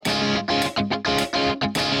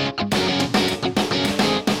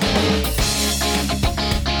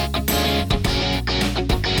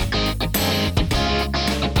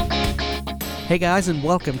Hey guys, and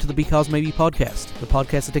welcome to the Because Maybe podcast, the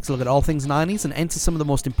podcast that takes a look at all things 90s and answers some of the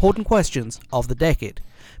most important questions of the decade.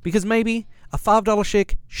 Because maybe a $5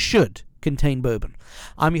 shake should contain bourbon.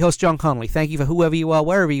 I'm your host, John Connolly. Thank you for whoever you are,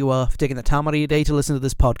 wherever you are, for taking the time out of your day to listen to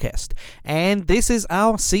this podcast. And this is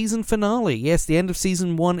our season finale. Yes, the end of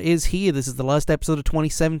season 1 is here. This is the last episode of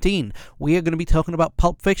 2017. We are going to be talking about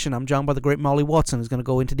Pulp Fiction. I'm joined by the great Molly Watson, who's going to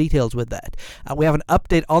go into details with that. We have an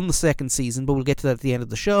update on the second season, but we'll get to that at the end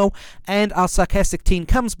of the show. And our sarcastic teen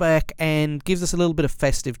comes back and gives us a little bit of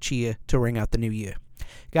festive cheer to ring out the new year.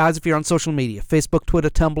 Guys, if you're on social media, Facebook, Twitter,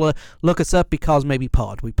 Tumblr, look us up, Because Maybe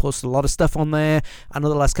Pod. We post a lot of stuff on there. I know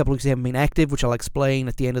the last couple of weeks we haven't been active, which I'll explain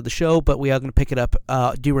at the end of the show, but we are going to pick it up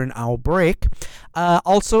during our break.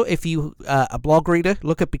 Also, if you a blog reader,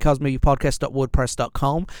 look up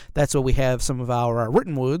becausemaybe.podcast.wordpress.com. That's where we have some of our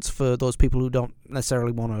written words for those people who don't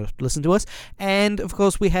necessarily want to listen to us. And, of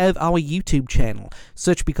course, we have our YouTube channel.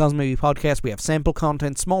 Search Because Maybe Podcast. We have sample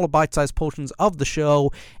content, smaller bite-sized portions of the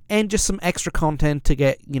show, and just some extra content to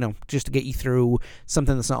get, just to get you through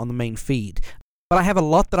something that's not on the main feed. But I have a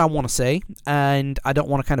lot that I want to say, and I don't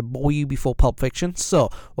want to kind of bore you before Pulp Fiction. So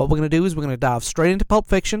what we're going to do is we're going to dive straight into Pulp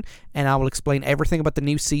Fiction, and I will explain everything about the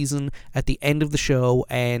new season at the end of the show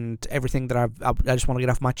and everything that I just want to get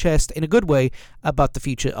off my chest in a good way about the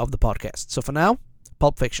future of the podcast. So for now,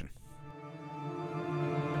 Pulp Fiction.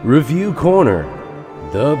 Review Corner,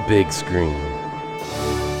 the big screen.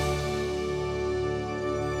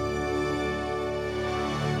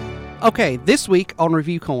 Okay, this week on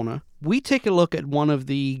Review Corner, we take a look at one of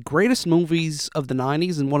the greatest movies of the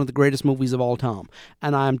 90s and one of the greatest movies of all time.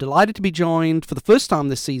 And I'm delighted to be joined for the first time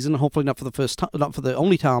this season, hopefully not for the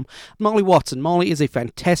only time, Molly Watson. Molly is a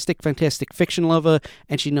fantastic, fantastic fiction lover,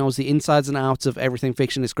 and she knows the insides and outs of everything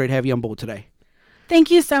fiction. It's great to have you on board today. Thank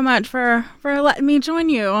you so much for letting me join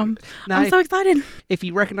you. I'm so excited. If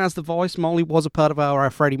you recognize the voice, Molly was a part of our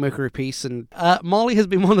Freddie Mercury piece, and Molly has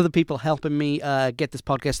been one of the people helping me get this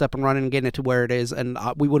podcast up and running and getting it to where it is, and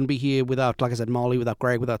we wouldn't be here without, like I said, Molly, without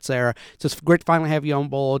Greg, without Sarah. So it's great to finally have you on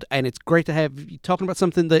board, and it's great to have you talking about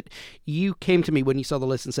something that you came to me when you saw the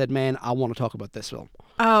list and said, man, I want to talk about this film.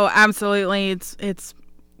 Oh, absolutely. It's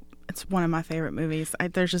one of my favorite movies.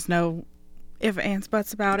 There's just no ifs, ands,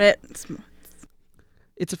 buts about it.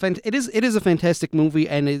 It is a fantastic movie,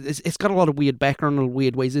 and it's got a lot of weird background and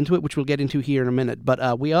weird ways into it, which we'll get into here in a minute.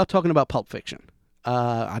 But we are talking about Pulp Fiction.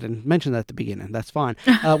 I didn't mention that at the beginning. That's fine.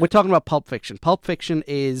 We're talking about Pulp Fiction. Pulp Fiction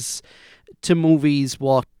is to movies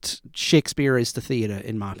what Shakespeare is to theater,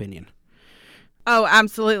 in my opinion. Oh,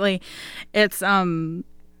 absolutely.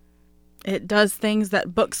 It does things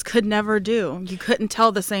that books could never do. You couldn't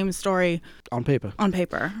tell the same story on paper.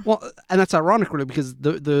 Well, and that's ironic, really, because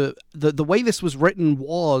the way this was written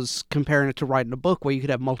was comparing it to writing a book where you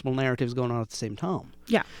could have multiple narratives going on at the same time.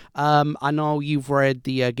 Yeah. I know you've read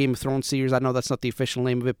the Game of Thrones series. I know that's not the official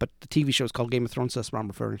name of it, but the TV show is called Game of Thrones. So that's what I'm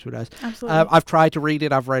referring to it as. Absolutely. I've tried to read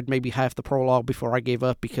it. I've read maybe half the prologue before I gave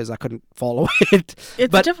up because I couldn't follow it.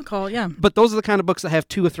 It's difficult, yeah. But those are the kind of books that have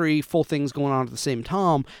 2 or 3 full things going on at the same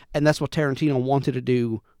time, and that's what Tarantino wanted to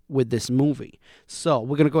do with this movie. So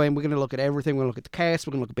we're going to go in, we're going to look at everything. We're going to look at the cast,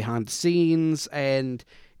 we're going to look at behind the scenes, and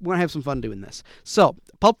we're going to have some fun doing this. So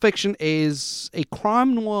Pulp Fiction is a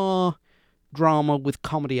crime noir drama with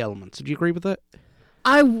comedy elements. Would you agree with that?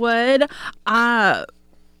 I would.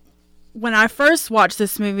 When I first watched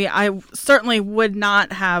this movie, I certainly would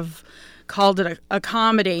not have called it a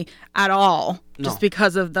comedy at all, just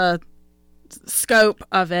because of the scope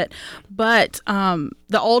of it. But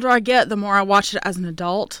the older I get, the more I watch it as an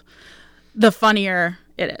adult, the funnier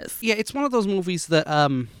it is. Yeah, it's one of those movies that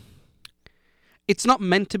it's not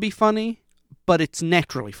meant to be funny, but it's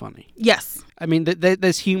naturally funny. Yes. I mean,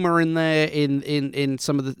 there's humor in there in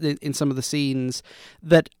some of the scenes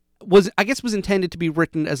that was intended to be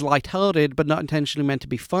written as lighthearted, but not intentionally meant to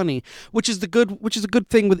be funny, which is a good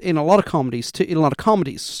thing in a lot of comedies too. In a lot of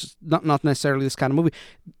comedies, not necessarily this kind of movie.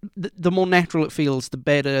 The more natural it feels, the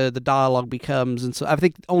better the dialogue becomes. And so I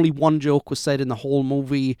think only one joke was said in the whole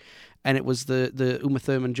movie, and it was the Uma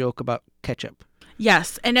Thurman joke about ketchup.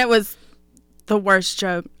 Yes, and it was the worst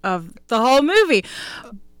joke of the whole movie.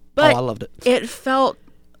 But I loved it.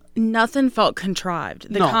 Nothing felt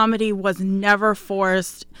contrived. The comedy was never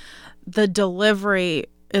forced. The delivery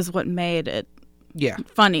is what made it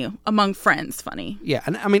funny, among friends funny. Yeah,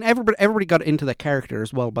 and I mean, everybody got into the character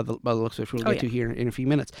as well by the looks of it, which we'll get to here in a few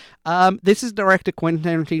minutes. This is director Quentin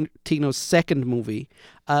Tarantino's second movie.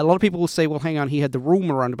 A lot of people will say, well, hang on, he had The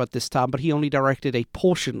Room around about this time, but he only directed a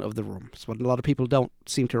portion of The Room. That's what a lot of people don't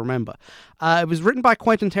seem to remember. It was written by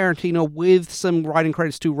Quentin Tarantino with some writing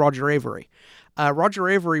credits to Roger Avary. Roger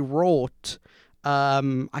Avary wrote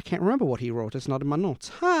I can't remember what he wrote. It's not in my notes.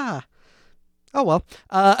 Ha! Oh well.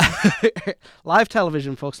 Live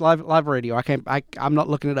television, folks. Live radio. I'm not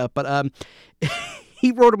looking it up, but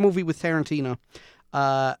he wrote a movie with Tarantino,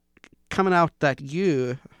 coming out that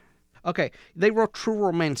year. Okay, they wrote True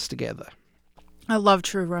Romance together. I love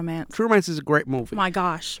True Romance. True Romance is a great movie. My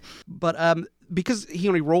gosh. But because he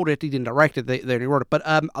only wrote it, he didn't direct it. They only wrote it. But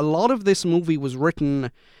a lot of this movie was written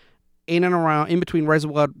in between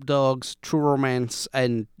Reservoir Dogs, True Romance,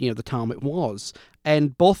 and the time it was.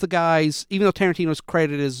 And both the guys, even though Tarantino's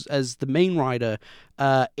credited as the main writer,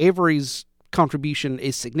 Avery's contribution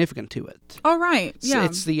is significant to it. Oh right, yeah.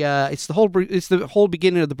 It's the whole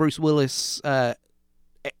beginning of the Bruce Willis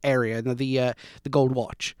area, the Gold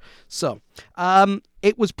Watch. So,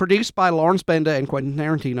 it was produced by Lawrence Bender and Quentin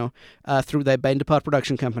Tarantino through their Bender Pot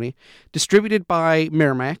production company, distributed by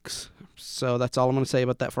Miramax. So that's all I'm going to say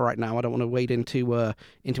about that for right now. I don't want to wade into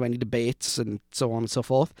any debates and so on and so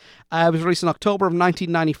forth. It was released in October of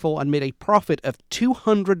 1994 and made a profit of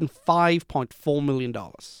 $205.4 million.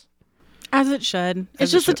 As it should.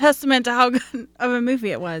 It's just a testament to how good of a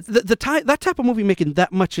movie it was. That type of movie making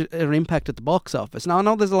that much an impact at the box office. Now, I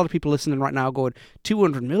know there's a lot of people listening right now going,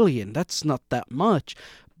 200 million, that's not that much.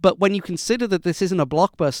 But when you consider that this isn't a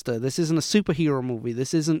blockbuster, this isn't a superhero movie,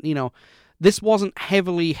 this isn't, this wasn't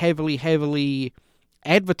heavily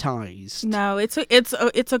advertised. No, it's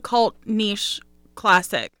a cult niche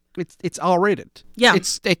classic. It's R-rated. Yeah.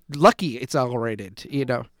 It's lucky it's R-rated, It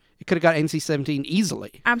could have got NC-17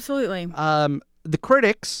 easily. Absolutely. The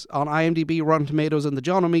critics on IMDb, Rotten Tomatoes, and the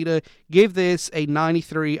Jonometer give this a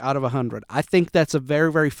 93 out of 100. I think that's a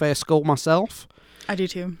very, very fair score myself. I do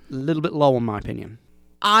too. A little bit low in my opinion.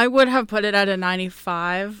 I would have put it at a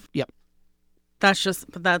 95. Yep.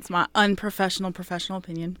 That's my unprofessional professional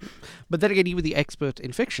opinion. But then again, you were the expert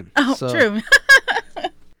in fiction. Oh, true.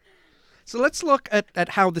 So let's look at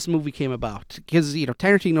how this movie came about. Because,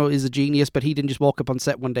 Tarantino is a genius, but he didn't just walk up on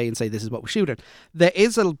set one day and say, this is what we're shooting. There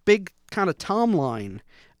is a big kind of timeline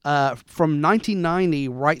from 1990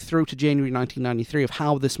 right through to January 1993 of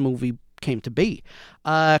how this movie came to be.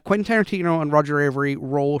 Quentin Tarantino and Roger Avery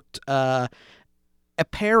wrote a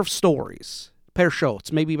pair of stories, a pair of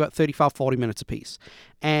shorts, maybe about 35, 40 minutes apiece.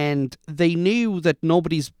 And they knew that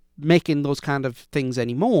nobody's making those kind of things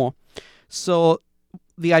anymore. So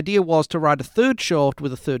the idea was to write a third short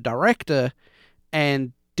with a third director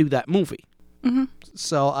and do that movie. Mm-hmm.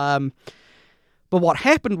 So, but what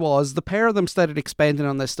happened was the pair of them started expanding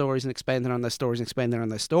on their stories and expanding on their stories and expanding on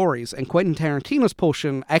their stories. And Quentin Tarantino's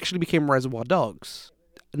portion actually became Reservoir Dogs.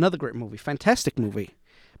 Another great movie. Fantastic movie.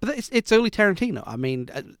 But it's early Tarantino. I mean,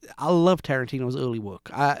 I love Tarantino's early work.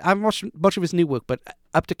 I haven't watched much of his new work, but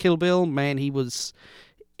up to Kill Bill, man, he's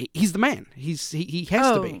the man. He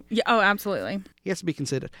has to be. Yeah, absolutely. He has to be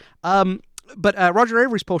considered. But Roger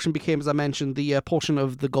Avery's portion became, as I mentioned, the portion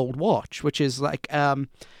of the Gold Watch, which is like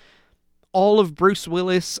all of Bruce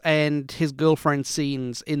Willis and his girlfriend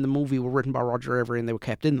scenes in the movie were written by Roger Avery and they were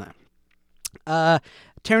kept in there.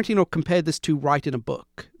 Tarantino compared this to writing a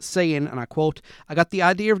book, saying, and I quote, "I got the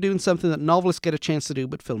idea of doing something that novelists get a chance to do,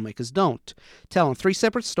 but filmmakers don't. Telling 3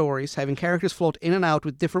 separate stories, having characters float in and out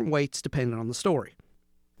with different weights depending on the story."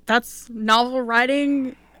 That's novel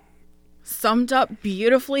writing summed up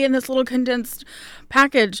beautifully in this little condensed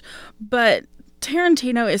package. But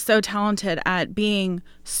Tarantino is so talented at being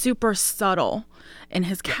super subtle in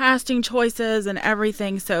his casting choices and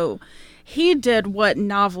everything. So he did what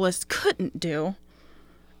novelists couldn't do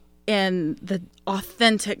in the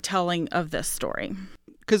authentic telling of this story.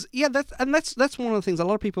 Because that's one of the things. A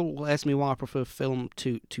lot of people will ask me why I prefer film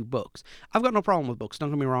to books. I've got no problem with books.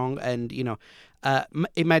 Don't get me wrong. And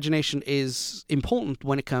imagination is important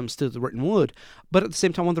when it comes to the written word. But at the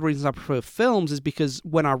same time, one of the reasons I prefer films is because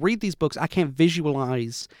when I read these books, I can't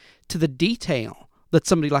visualize to the detail that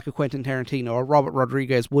somebody like a Quentin Tarantino or Robert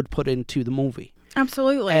Rodriguez would put into the movie.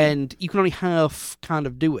 Absolutely. And you can only half kind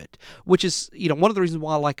of do it, which is one of the reasons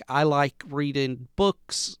why I like reading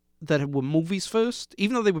books that were movies first.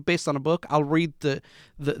 Even though they were based on a book, I'll read the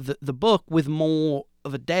book with more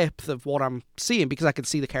of a depth of what I'm seeing because I can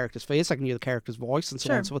see the character's face, I can hear the character's voice, and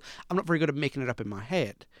so on and so forth. I'm not very good at making it up in my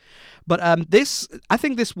head. But I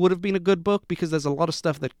think this would have been a good book because there's a lot of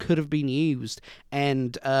stuff that could have been used.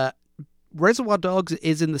 And Reservoir Dogs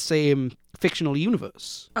is in the same fictional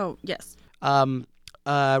universe. Oh, yes.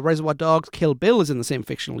 Reservoir Dogs, Kill Bill is in the same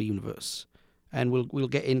fictional universe. And we'll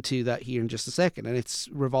get into that here in just a second. And it's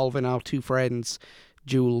revolving our 2 friends,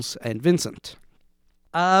 Jules and Vincent.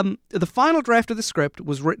 The final draft of the script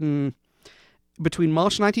was written between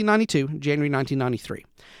March 1992 and January 1993.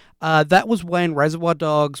 That was when Reservoir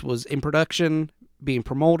Dogs was in production, being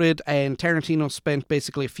promoted, and Tarantino spent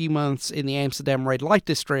basically a few months in the Amsterdam red light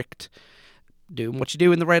district doing what you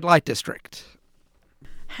do in the red light district.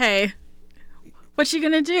 Hey, what you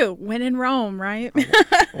gonna do? When in Rome, right?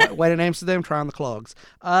 When in Amsterdam, try on the clogs.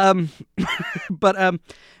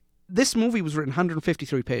 This movie was written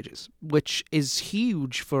 153 pages, which is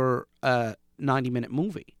huge for a 90-minute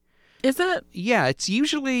movie. Is it? Yeah, it's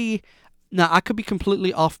usually... Now, I could be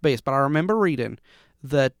completely off base, but I remember reading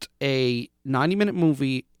that a 90-minute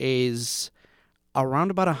movie is around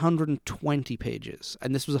about 120 pages,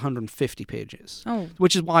 and this was 150 pages. Oh.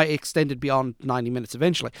 Which is why it extended beyond 90 minutes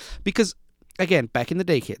eventually. Because, again, back in the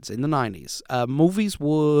day, kids, in the 90s, movies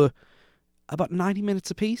were about 90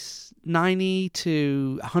 minutes apiece, 90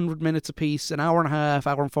 to 100 minutes apiece, an hour and a half,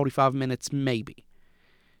 hour and 45 minutes, maybe.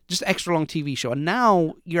 Just extra long TV show. And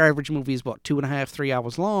now your average movie is, 2.5, 3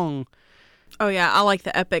 hours long. Oh, yeah. I like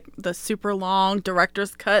the super long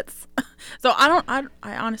director's cuts. So I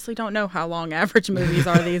honestly don't know how long average movies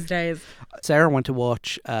are these days. Sarah went to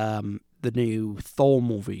watch the new Thor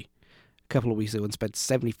movie a couple of weeks ago and spent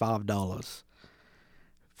 $75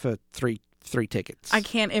 for three tickets. I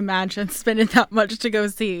can't imagine spending that much to go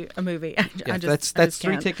see a movie. That's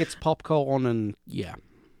 3 tickets, popcorn, and yeah.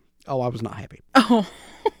 Oh, I was not happy. Oh,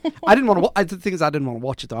 I didn't want to. The thing is, I didn't want to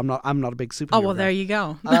watch it though. I'm not a big superhero. oh well, guy. there you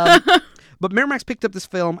go. But Miramax picked up this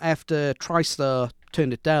film after TriStar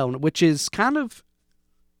turned it down, which is kind of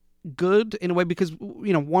good in a way because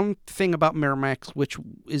one thing about Miramax, which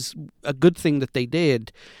is a good thing that they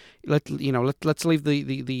did. Let's leave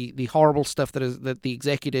the horrible stuff that the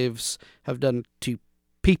executives have done to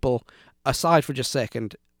people aside for just a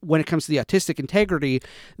second. When it comes to the artistic integrity,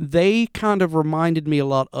 they kind of reminded me a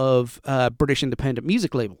lot of British independent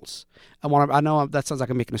music labels. And I know that sounds like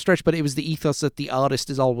I'm making a stretch, but it was the ethos that the artist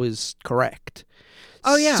is always correct.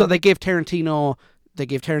 Oh yeah. So they gave Tarantino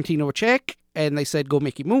a check, and they said, "Go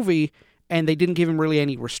make your movie." And they didn't give him really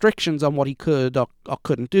any restrictions on what he could or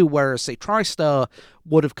couldn't do. Whereas, say, TriStar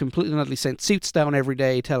would have completely and utterly sent suits down every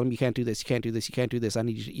day, telling him, "You can't do this, you can't do this, you can't do this. I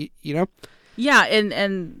need you." You know? Yeah,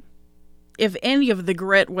 and if any of the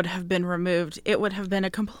grit would have been removed, it would have been a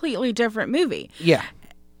completely different movie. Yeah.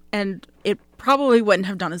 And it probably wouldn't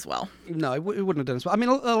have done as well. No, it wouldn't have done as well. I mean,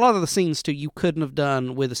 a lot of the scenes, too, you couldn't have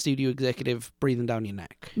done with a studio executive breathing down your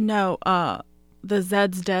neck. No, the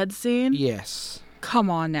Zed's Dead scene? Yes. Come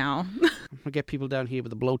on now. I'm going to get people down here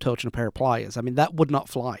with a blowtorch and a pair of pliers. I mean, that would not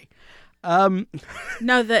fly. No,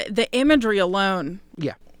 the imagery alone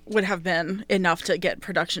Yeah. would have been enough to get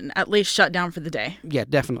production at least shut down for the day. Yeah,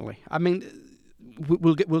 definitely. I mean,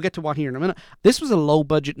 we'll get to one here in a minute. This was a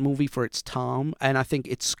low-budget movie for its time, and I think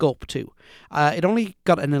its scope, too. It only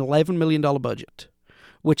got an $11 million budget,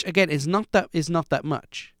 which, again, is not that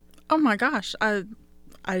much. Oh, my gosh. I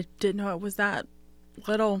didn't know it was that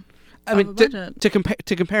little. I mean,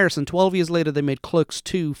 to comparison, 12 years later, they made Clerks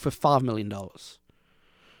 2 for $5 million.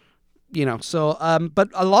 So but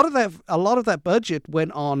a lot of that budget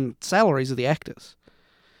went on salaries of the actors,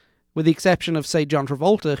 with the exception of, say, John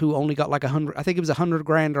Travolta, who only got like $100. I think it was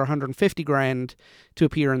 $100,000 or $150,000 to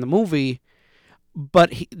appear in the movie.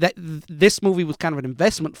 But this movie was kind of an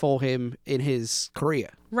investment for him in his career.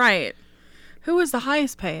 Right. Who was the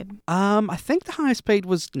highest paid? I think the highest paid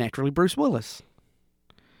was naturally Bruce Willis.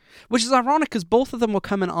 Which is ironic because both of them were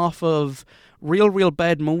coming off of real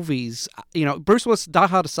bad movies. Bruce Willis, Die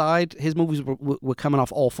Hard aside, his movies were coming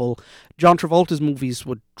off awful. John Travolta's movies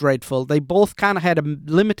were dreadful. They both kind of had a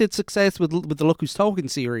limited success with the Look Who's Talking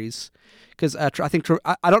series. Because I think,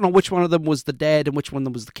 I don't know which one of them was the dad and which one of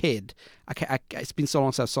them was the kid. It's been so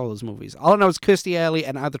long since I saw those movies. All I know is Kirstie Alley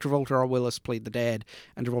and either Travolta or Willis played the dad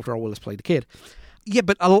and Travolta or Willis played the kid. Yeah,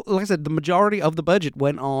 but like I said, the majority of the budget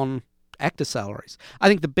went on actor salaries. I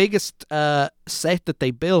think the biggest set that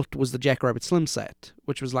they built was the Jackrabbit Slim set,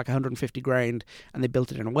 which was like $150,000, and they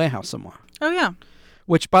built it in a warehouse somewhere. Oh yeah.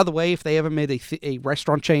 Which, by the way, if they ever made a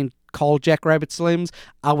restaurant chain called Jackrabbit Slims,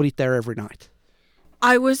 I would eat there every night.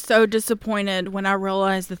 I was so disappointed when I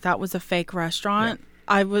realized that was a fake restaurant.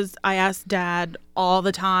 Yeah. I asked Dad all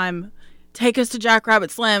the time, "Take us to Jackrabbit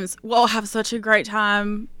Slims. We'll have such a great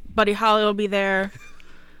time. Buddy Holly will be there."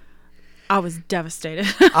 I was devastated.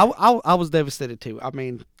 I was devastated too. I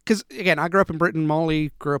mean, because again, I grew up in Britain.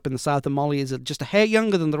 Molly grew up in the South, and Molly is just a hair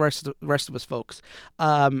younger than the rest of us folks.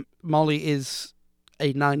 Molly is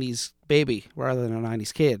a 90's baby rather than a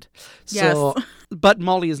 90's kid. So, yes. But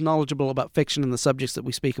Molly is knowledgeable about fiction and the subjects that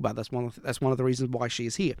we speak about. That's one of the reasons why she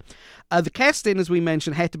is here. The casting, as we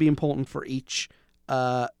mentioned, had to be important for each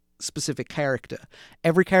specific character.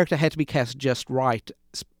 Every character had to be cast just right.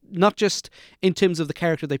 Not just in terms of the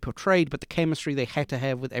character they portrayed, but the chemistry they had to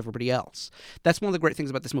have with everybody else. That's one of the great things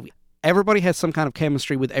about this movie. everybody has some kind of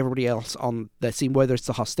chemistry with everybody else on that scene, whether it's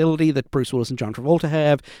the hostility that Bruce Willis and John Travolta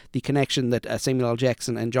have, the connection that Samuel L.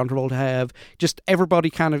 Jackson and John Travolta have. Just everybody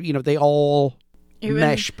kind of, they all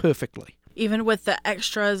mesh perfectly. Even with the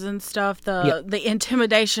extras and stuff, the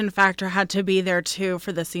intimidation factor had to be there too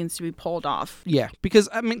for the scenes to be pulled off. Yeah, because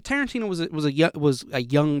Tarantino was a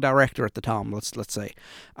young director at the time. Let's say,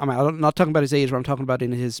 I'm not talking about his age, but I'm talking about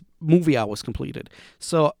in his movie hours completed.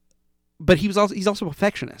 So, but he's also a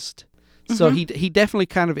perfectionist. So he definitely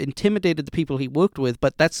kind of intimidated the people he worked with,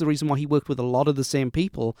 but that's the reason why he worked with a lot of the same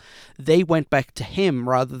people. They went back to him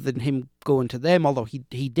rather than him going to them, although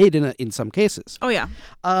he did in some cases. Oh yeah.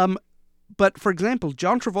 But, for example,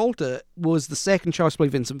 John Travolta was the second choice to play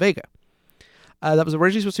Vincent Vega. That was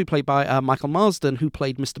originally supposed to be played by Michael Marsden, who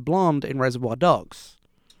played Mr. Blonde in Reservoir Dogs.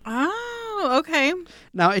 Oh, okay.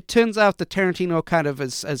 Now, it turns out that Tarantino kind of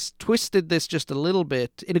has twisted this just a little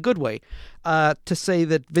bit, in a good way, to say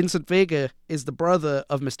that Vincent Vega is the brother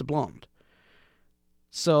of Mr. Blonde.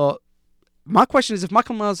 So, my question is, if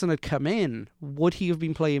Michael Marsden had come in, would he have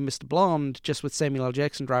been playing Mr. Blonde just with Samuel L.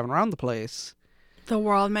 Jackson driving around the place? The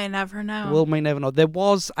world may never know. The world may never know. There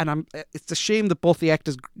was, and it's a shame that both the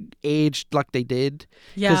actors aged like they did.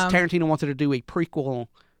 Yeah. Because Tarantino wanted to do a prequel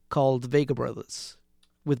called The Vega Brothers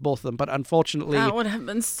with both of them, but unfortunately... That would have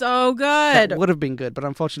been so good. That would have been good, but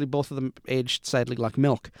unfortunately both of them aged sadly like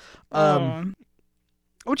milk.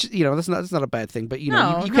 Which, that's not a bad thing, but, you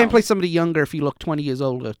can't play somebody younger if you look 20 years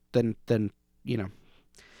older than.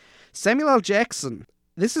 Samuel L. Jackson...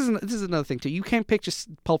 This is another thing too. You can't picture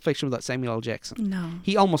Pulp Fiction without Samuel L. Jackson. No.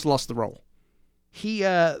 He almost lost the role.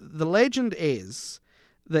 The legend is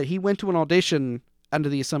that he went to an audition under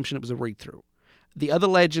the assumption it was a read-through. The other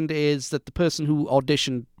legend is that the person who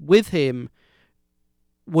auditioned with him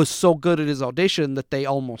was so good at his audition that they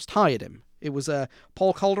almost hired him. It was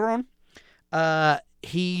Paul Calderon.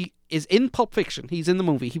 He is in Pulp Fiction. He's in the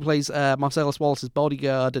movie. He plays Marcellus Wallace's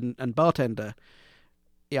bodyguard and bartender.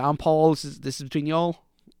 Yeah, I'm Paul. This is between y'all.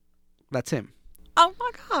 That's him. Oh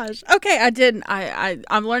my gosh. Okay, I didn't.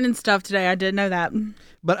 I'm learning stuff today. I didn't know that.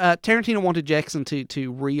 But Tarantino wanted Jackson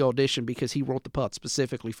to re-audition because he wrote the part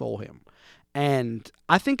specifically for him, and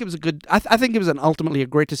I think it was I think it was ultimately a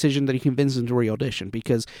great decision that he convinced him to re-audition,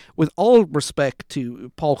 because with all respect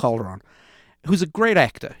to Paul Calderon, who's a great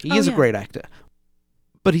actor, he is a great actor,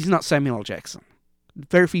 but he's not Samuel L. Jackson.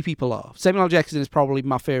 Very few people are. Samuel L. Jackson is probably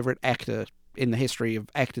my favorite actor in the history of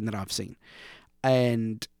acting that I've seen.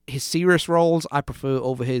 And his serious roles I prefer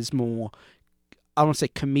over his more, I don't want to say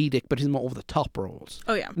comedic, but his more over-the-top roles.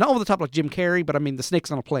 Oh, yeah. Not over-the-top like Jim Carrey, but the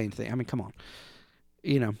snakes on a plane thing. Come on.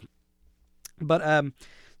 But,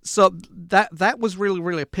 so that was really,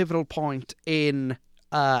 really a pivotal point in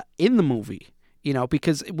the movie,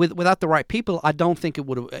 because without the right people, I don't think it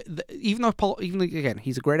would have, even again,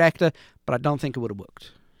 he's a great actor, but I don't think it would have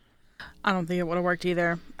worked. I don't think it would have worked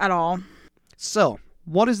either, at all. So,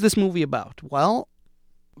 what is this movie about? Well,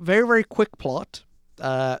 very, very quick plot.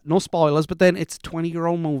 No spoilers, but then it's a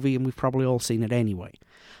 20-year-old movie, and we've probably all seen it anyway.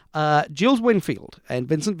 Jules Winfield and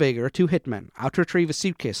Vincent Vega are two hitmen out to retrieve a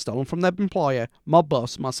suitcase stolen from their employer, mob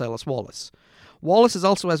boss Marcellus Wallace. Wallace has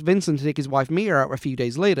also asked Vincent to take his wife Mia out a few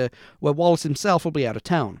days later, where Wallace himself will be out of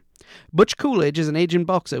town. Butch Coolidge is an aging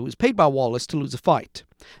boxer who is paid by Wallace to lose a fight.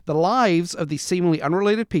 The lives of these seemingly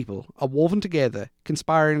unrelated people are woven together,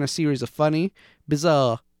 conspiring in a series of funny,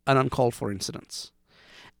 bizarre, and uncalled for incidents.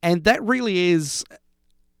 And that really is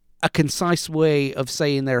a concise way of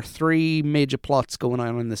saying there are three major plots going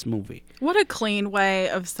on in this movie. What a clean way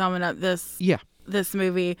of summing up this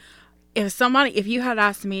movie. If you had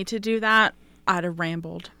asked me to do that, I'd have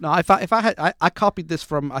rambled. No, if I had, I copied this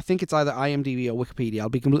from, I think it's either IMDb or Wikipedia. I'll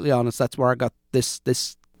be completely honest, that's where I got this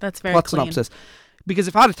that's very plot clean. synopsis. Because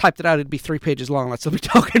if I'd have typed it out, it'd be 3 pages long. I'd still be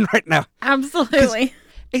talking right now. Absolutely.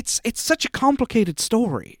 It's such a complicated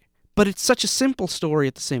story, but it's such a simple story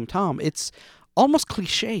at the same time. It's almost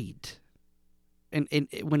cliched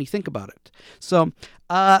when you think about it. So,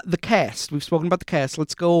 the cast. We've spoken about the cast.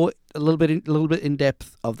 Let's go a little bit in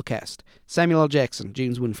depth of the cast. Samuel L. Jackson,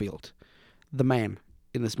 James Winfield, the man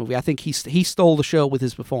in this movie. I think he stole the show with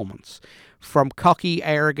his performance. From cocky,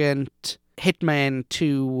 arrogant hitman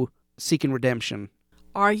to seeking redemption.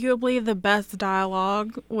 Arguably the best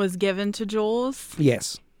dialogue was given to Jules.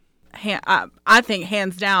 Yes. I think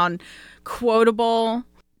hands down quotable.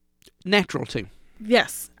 Natural too.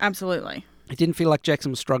 Yes, absolutely. It didn't feel like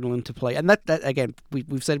Jackson was struggling to play. And that again,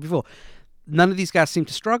 we've said it before. None of these guys seemed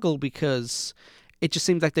to struggle because it just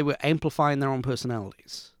seemed like they were amplifying their own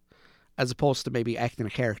personalities, as opposed to maybe acting a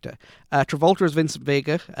character. Travolta is Vincent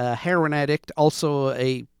Vega, a heroin addict, also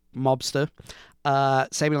a mobster.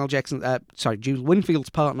 Samuel L. Jackson, Jules Winfield's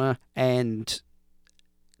partner, and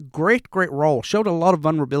great role. Showed a lot of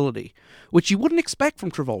vulnerability, which you wouldn't expect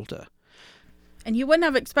from Travolta. And you wouldn't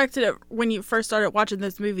have expected it when you first started watching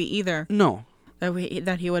this movie either. No.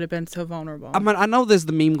 That he would have been so vulnerable. I mean, I know there's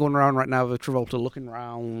the meme going around right now of Travolta looking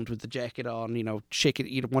around with the jacket on,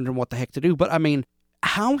 shaking, wondering what the heck to do. But I mean,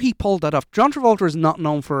 how he pulled that off. John Travolta is not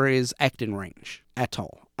known for his acting range at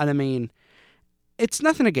all. And I mean, it's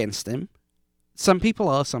nothing against him. Some people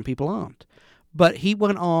are, some people aren't. But he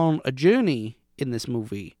went on a journey in this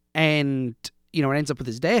movie, and it ends up with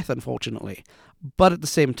his death, unfortunately. But at the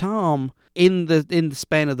same time, in the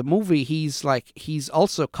span of the movie, he's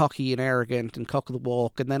also cocky and arrogant and cock of the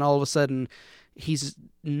walk, and then all of a sudden, he's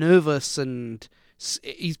nervous and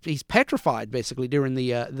he's petrified basically during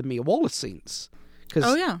the Mia Wallace scenes,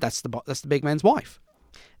 because that's the big man's wife.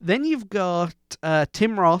 Then you've got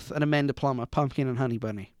Tim Roth and Amanda Plummer, Pumpkin and Honey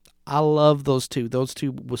Bunny. I love those two. Those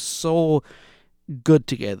two were so good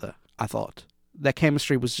together. I thought their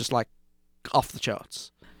chemistry was just like off the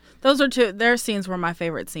charts. Those are their scenes were my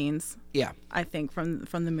favorite scenes. Yeah. I think from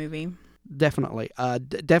the movie. Definitely.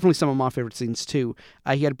 Definitely some of my favorite scenes too.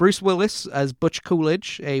 He had Bruce Willis as Butch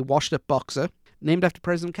Coolidge, a washed-up boxer, named after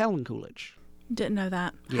President Calvin Coolidge. Didn't know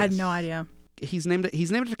that. Yes. Had no idea. He's named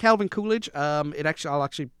after Calvin Coolidge. I'll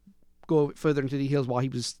actually go further into details why he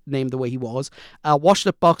was named the way he was.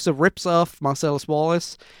 Washed-up boxer rips off Marcellus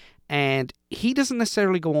Wallace, and he doesn't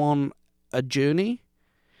necessarily go on a journey,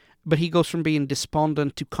 but he goes from being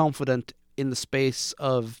despondent to confident in the space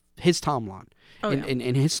of his timeline,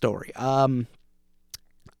 in his story.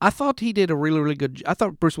 I thought he did a really, really good... I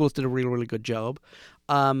thought Bruce Willis did a really, really good job.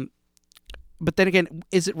 But then again,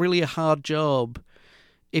 is it really a hard job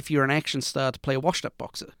if you're an action star to play a washed-up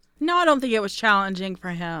boxer? No, I don't think it was challenging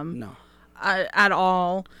for him. No. At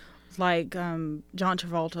all, like John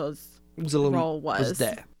Travolta's role was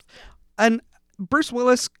there. And Bruce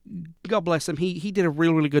Willis, God bless him, he did a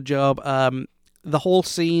really, really good job. The whole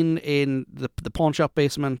scene in the pawn shop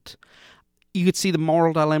basement, you could see the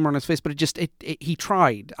moral dilemma on his face, but he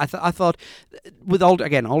tried. I thought, with all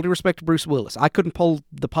due respect to Bruce Willis, I couldn't pull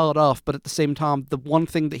the part off, but at the same time, the one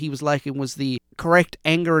thing that he was lacking was the correct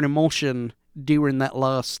anger and emotion during that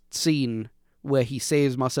last scene where he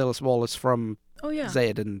saves Marcellus Wallace from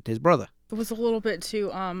Zed and his brother. It was a little bit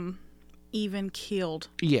too even-keeled.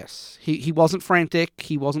 Yes. He wasn't frantic,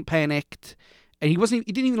 he wasn't panicked, and he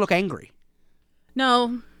didn't even look angry.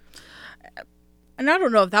 No. And I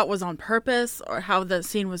don't know if that was on purpose or how the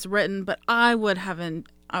scene was written, but I would have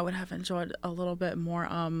enjoyed a little bit more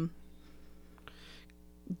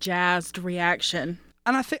jazzed reaction.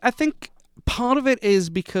 And I think part of it is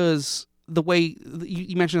because the way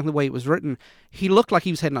you mentioned the way it was written, he looked like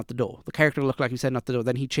he was heading out the door. The character looked like he was heading out the door.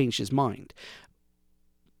 Then he changed his mind.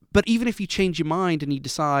 But even if you change your mind and you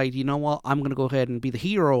decide, you know what, I'm going to go ahead and be the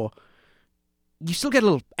hero, you still get a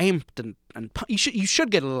little amped and you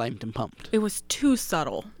should get a little amped and pumped. It was too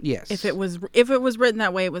subtle. Yes. If it was written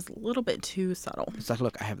that way, it was a little bit too subtle. It's like,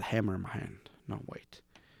 look, I have the hammer in my hand. No, wait.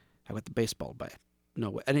 I got the baseball bat. No,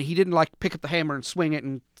 wait. And he didn't pick up the hammer and swing it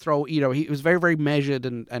and throw. He was very, very measured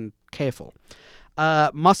and careful.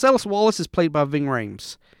 Marcellus Wallace is played by Ving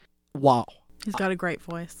Rhames. Wow. He's got a great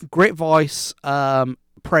voice. Great voice.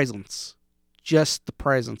 Presence. Just the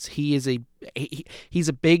presence. He's a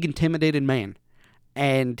big, intimidating man.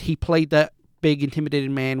 And he played that big,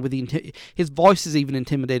 intimidating man with his voice is even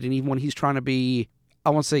intimidating, even when he's trying to be,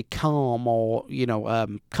 I won't say calm or,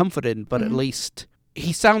 comforting, but at least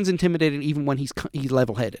he sounds intimidating even when he's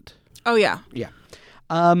level-headed. Oh, yeah. Yeah.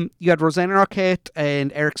 You had Rosanna Arquette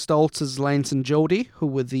and Eric Stoltz as Lance and Jody, who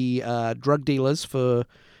were the drug dealers for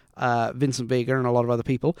Vincent Vega and a lot of other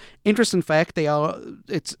people. Interesting fact,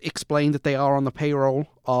 it's explained that they are on the payroll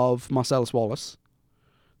of Marcellus Wallace.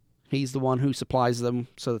 He's the one who supplies them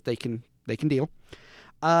so that they can deal.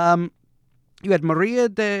 You had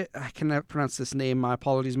I cannot pronounce this name, my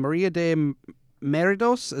apologies, Maria de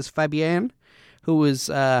Meridos as Fabienne, who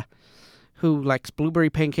likes blueberry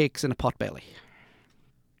pancakes in a potbelly.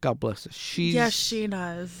 God bless her. Yes, she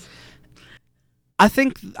does. I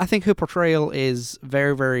think her portrayal is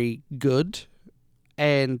very, very good,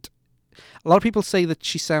 and a lot of people say that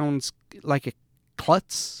she sounds like a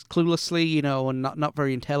klutz, cluelessly, and not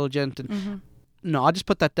very intelligent. And no, I just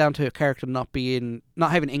put that down to her character not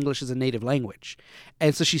having English as a native language,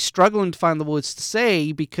 and so she's struggling to find the words to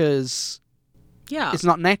say because it's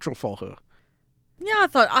not natural for her. Yeah,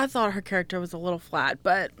 I thought her character was a little flat,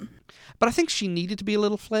 but I think she needed to be a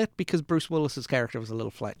little flat because Bruce Willis's character was a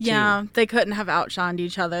little flat too. Yeah, they couldn't have outshined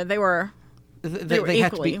each other. They were they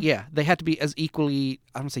had to be, they had to be as equally,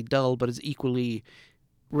 I don't say dull, but as equally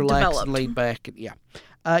relaxed developed. and laid back. And, yeah.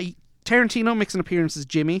 Tarantino makes an appearance as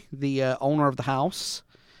Jimmy, the owner of the house,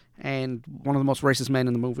 and one of the most racist men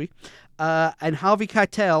in the movie. And Harvey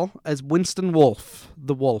Keitel as Winston Wolfe,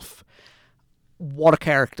 the Wolf. What a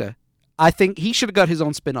character. I think he should have got his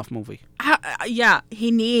own spin-off movie. Yeah,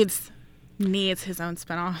 he needs his own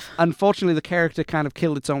spin-off. Unfortunately, the character kind of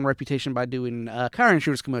killed its own reputation by doing car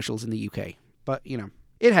insurance commercials in the UK. But,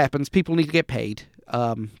 it happens. People need to get paid.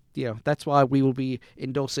 That's why we will be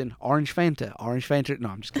endorsing Orange Fanta. Orange Fanta. No,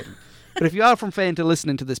 I'm just kidding. But if you are from Fanta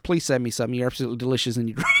listening to this, please send me some. You're absolutely delicious in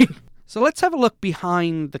your drink. So let's have a look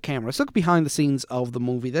behind the camera. Let's look behind the scenes of the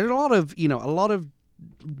movie. There's a lot of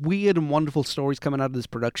weird and wonderful stories coming out of this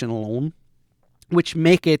production alone, which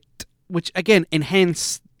again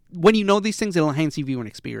enhance. When you know these things, it'll enhance your viewing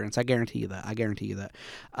experience. I guarantee you that.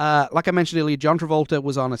 Like I mentioned earlier, John Travolta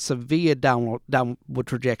was on a severe downward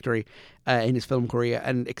trajectory in his film career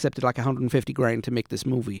and accepted like $150,000 to make this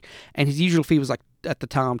movie. And his usual fee was like, at the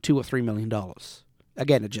time, $2 or $3 million.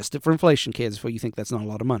 Again, adjusted for inflation, kids, before you think that's not a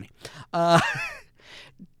lot of money.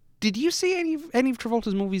 Did you see any of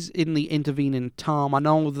Travolta's movies in the intervening time? I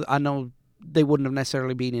know they wouldn't have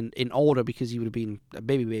necessarily been in order because he would have been a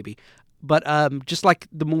baby. But just like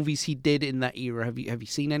the movies he did in that era, have you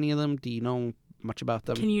seen any of them? Do you know much about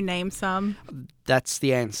them? Can you name some? That's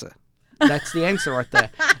the answer. That's the answer right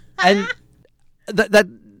there. And that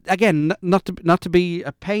again, not to be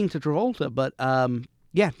a pain to Travolta, but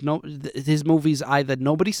his movies either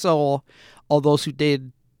nobody saw, or those who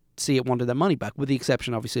did see it wanted their money back, with the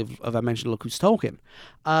exception, obviously, of I mentioned Look Who's Talking.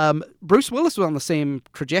 Bruce Willis was on the same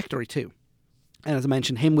trajectory too. And as I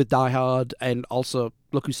mentioned, him with Die Hard, and also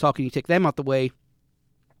Look Who's Talking, you take them out the way,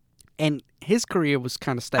 and his career was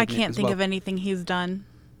kind of stagnant. I can't think of anything he's done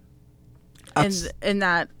in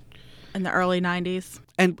the early 90s.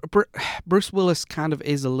 And Bruce Willis kind of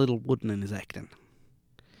is a little wooden in his acting.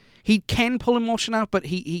 He can pull emotion out, but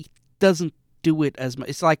he doesn't do it as much.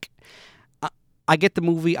 It's like, I get the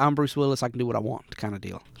movie, I'm Bruce Willis, I can do what I want kind of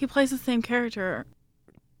deal. He plays the same character.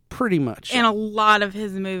 Pretty much. In a lot of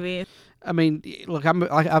his movies. I mean, look,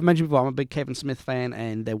 I've mentioned before, I'm a big Kevin Smith fan,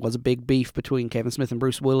 and there was a big beef between Kevin Smith and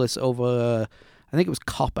Bruce Willis over, I think it was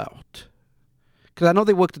Cop Out. Because I know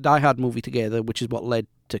they worked a Die Hard movie together, which is what led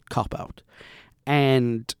to Cop Out.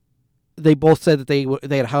 And they both said that they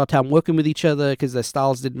had a hard time working with each other because their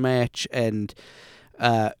styles didn't match, and,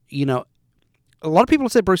 a lot of people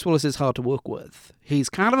have said Bruce Willis is hard to work with. He's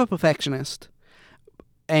kind of a perfectionist,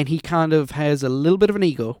 and he kind of has a little bit of an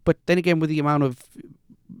ego, but then again, with the amount of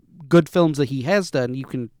good films that he has done, you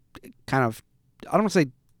can kind of, I don't want to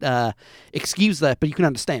say excuse that, but you can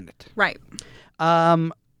understand it. Right.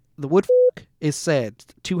 The word is said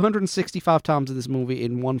 265 times in this movie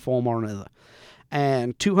in one form or another.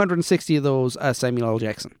 And 260 of those are Samuel L.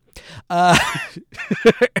 Jackson.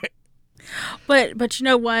 But you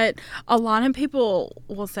know what? A lot of people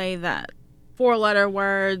will say that 4-letter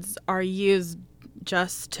words are used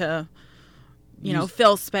just to,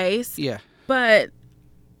 fill space. Yeah. But,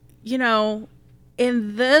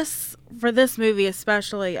 for this movie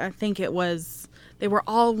especially, I think they were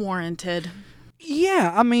all warranted.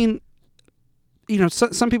 Yeah, I mean,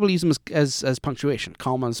 some people use them as punctuation,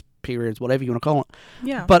 commas, periods, whatever you want to call it.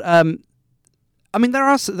 Yeah. But, I mean, there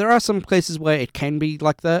are some cases where it can be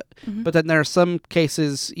like that, mm-hmm. but then there are some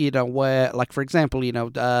cases, where, like, for example,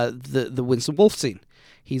 the Winston Wolfe scene.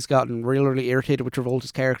 He's gotten really, really irritated with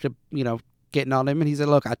Travolta's character, getting on him, and he said,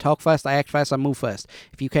 look, I talk fast, I act fast, I move fast.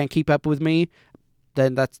 If you can't keep up with me,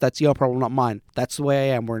 then that's your problem, not mine. That's the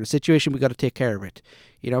way I am. We're in a situation, we got to take care of it.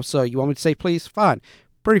 So you want me to say please? Fine.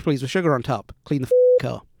 Pretty please with sugar on top. Clean the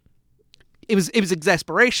car. It was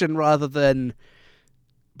exasperation rather than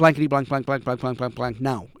blankety blank blank blank blank blank blank blank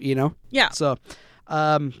now, Yeah. So,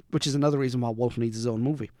 which is another reason why Wolf needs his own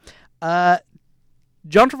movie. John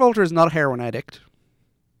Travolta is not a heroin addict.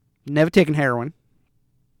 Never taken heroin.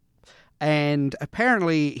 And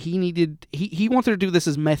apparently he wanted to do this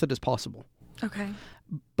as method as possible. Okay.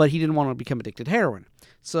 But he didn't want to become addicted to heroin.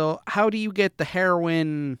 So how do you get the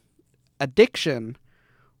heroin addiction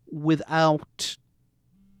without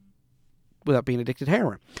being addicted to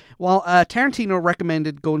heroin? Well, Tarantino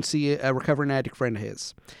recommended go and see a recovering addict friend of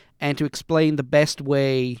his, and to explain the best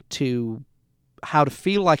way to how to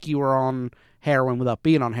feel like you were on heroin without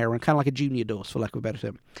being on heroin, kind of like a junior dose, for lack of a better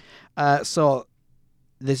term. So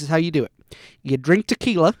this is how you do it. You drink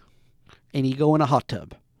tequila, and you go in a hot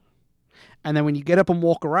tub. And then when you get up and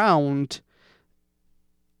walk around,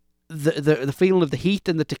 the feeling of the heat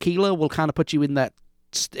and the tequila will kind of put you in a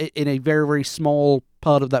very, very small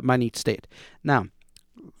part of that minute state. Now,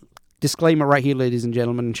 Disclaimer right here, ladies and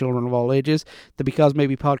gentlemen and children of all ages. The Because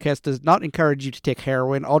Maybe podcast does not encourage you to take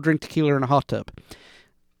heroin or drink tequila in a hot tub.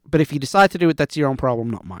 But if you decide to do it, that's your own problem,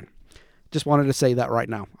 not mine. Just wanted to say that right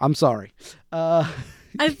now. I'm sorry. I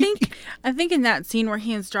think in that scene where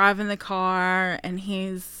he's driving the car and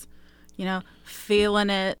he's, feeling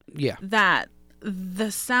it. Yeah. That the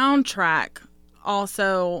soundtrack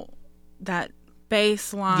also, that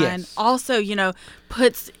bass line also,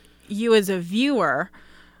 puts you as a viewer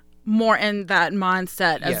more in that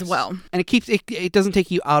mindset as well. And it doesn't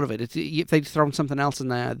take you out of it. If they'd thrown something else in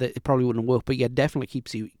there, that it probably wouldn't work. But yeah, definitely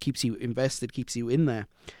keeps you invested, keeps you in there.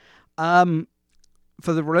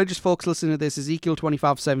 For the religious folks listening to this, Ezekiel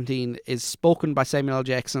 25:17 is spoken by Samuel L.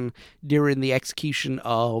 Jackson during the execution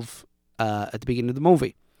of at the beginning of the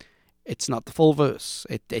movie. It's not the full verse.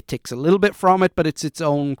 It takes a little bit from it, but it's its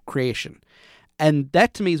own creation. And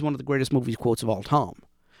that to me is one of the greatest movie quotes of all time.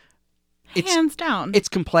 Hands down. It's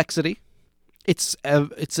complexity. It's a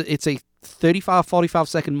 35, 45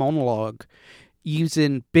 second monologue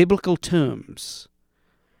using biblical terms.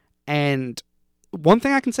 And one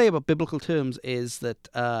thing I can say about biblical terms is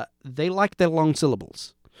that they like their long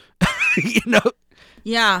syllables.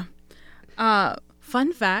 Yeah.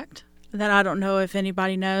 Fun fact that I don't know if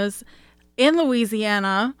anybody knows. In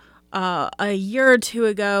Louisiana, a year or two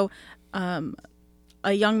ago,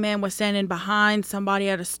 a young man was standing behind somebody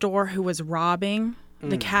at a store who was robbing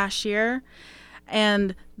the cashier.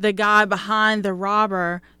 And the guy behind the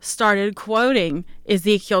robber started quoting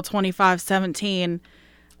Ezekiel 25:17,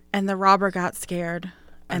 and the robber got scared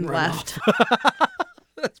and left.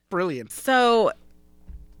 That's brilliant. So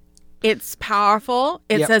it's powerful.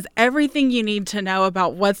 It says everything you need to know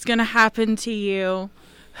about what's going to happen to you,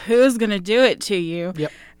 who's going to do it to you.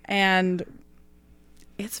 Yep. And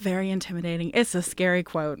it's very intimidating. It's a scary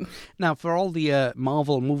quote. Now, for all the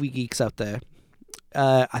Marvel movie geeks out there,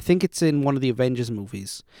 I think it's in one of the Avengers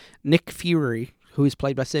movies. Nick Fury, who is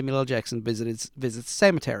played by Samuel L. Jackson, visits the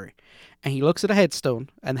cemetery. And he looks at a headstone,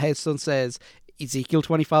 and the headstone says, Ezekiel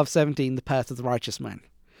 25:17, the path of the righteous man.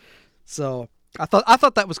 So I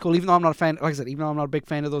thought that was cool, even though I'm not a fan. Like I said, even though I'm not a big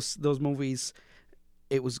fan of those movies,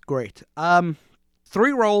 it was great.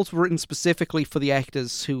 3 roles were written specifically for the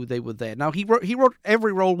actors who they were there. Now, he wrote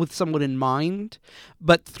every role with someone in mind,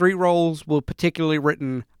 but 3 roles were particularly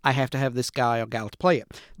written, I have to have this guy or gal to play it.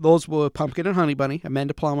 Those were Pumpkin and Honey Bunny,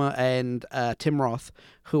 Amanda Plummer and Tim Roth,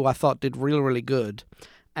 who I thought did really, really good,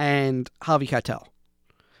 and Harvey Keitel.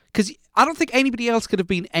 Because I don't think anybody else could have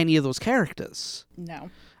been any of those characters. No.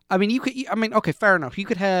 I mean, okay, fair enough. You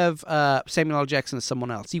could have Samuel L. Jackson as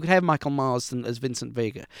someone else. You could have Michael Marsden as Vincent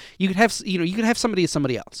Vega. You could have somebody as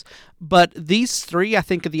somebody else. But these 3, I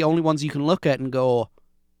think, are the only ones you can look at and go,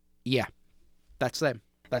 yeah, that's them.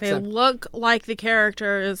 They look like the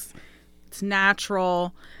characters. It's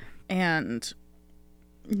natural, and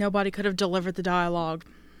nobody could have delivered the dialogue.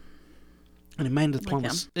 And Amanda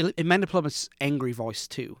Plummer's angry voice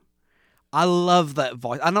too. I love that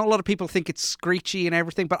voice. I know a lot of people think it's screechy and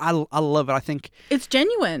everything, but I love it. I think it's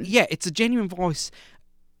genuine. Yeah, it's a genuine voice.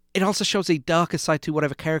 It also shows a darker side to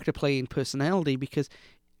whatever character playing personality, because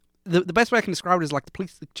the best way I can describe it is like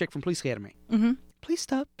the chick from Police Academy. Mm-hmm. Please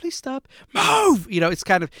stop, move! It's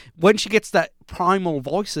kind of, when she gets that primal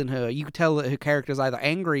voice in her, you can tell that her character is either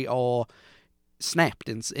angry or snapped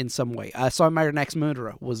in some way. So I Married an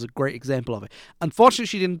Ex-Murderer was a great example of it. Unfortunately,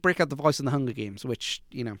 she didn't break out the voice in the Hunger Games, which,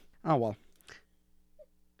 oh well.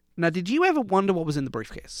 Now, did you ever wonder what was in the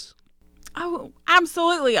briefcase? Oh,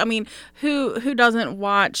 absolutely. I mean, who doesn't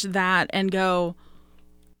watch that and go,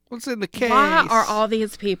 what's in the case? Why are all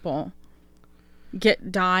these people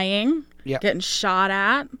dying, getting shot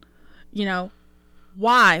at?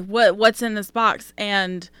 Why? What's in this box?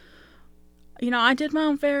 And, I did my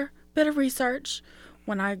own fair bit of research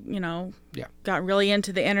when I, got really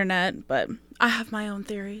into the internet, but I have my own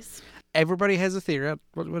theories. Everybody has a theory.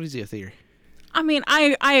 What is your theory? I mean,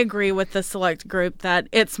 I agree with the select group that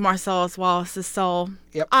it's Marcellus Wallace's soul.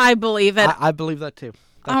 Yep. I believe it. I believe that too.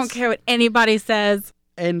 I don't care what anybody says.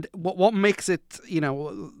 And what makes it,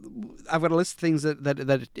 I've got a list of things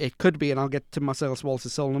that it could be, and I'll get to Marcellus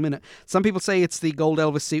Wallace's soul in a minute. Some people say it's the gold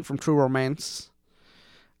Elvis suit from True Romance,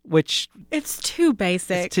 which... It's too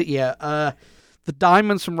basic. The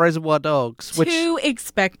diamonds from Reservoir Dogs. Too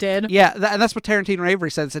expected. Yeah, and that's what Tarantino and Avery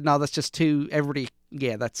said, no, that's just too...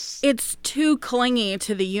 It's too clingy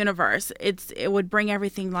to the universe. It would bring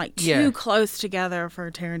everything too close together for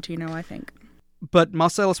Tarantino, I think. But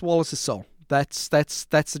Marcellus Wallace's soul. That's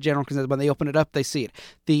the general consensus. When they open it up, they see it.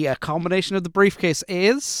 The combination of the briefcase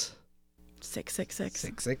is 666.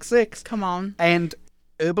 666. Come on. And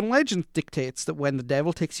urban legend dictates that when the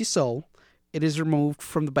devil takes your soul, it is removed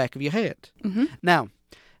from the back of your head. Mm-hmm. Now,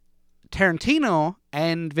 Tarantino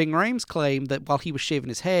and Ving Rhames claim that while he was shaving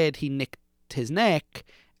his head, he nicked his neck,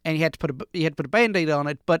 and he had to put a Band-Aid on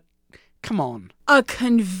it. But come on, a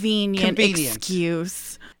convenient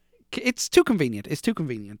excuse. It's too convenient.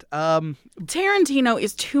 Tarantino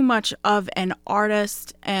is too much of an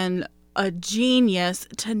artist and a genius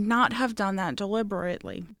to not have done that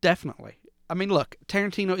deliberately. Definitely. I mean, look,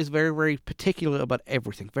 Tarantino is very, very particular about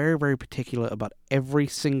everything. Very, very particular about every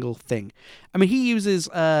single thing. I mean, he uses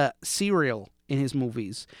cereal in his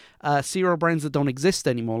movies. Cereal brands that don't exist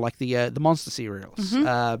anymore, like the monster cereals.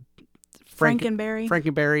 Mm-hmm.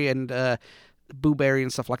 Frankenberry and Boo Berry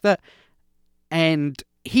and stuff like that. And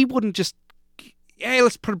he wouldn't just, hey,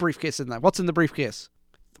 let's put a briefcase in there. What's in the briefcase?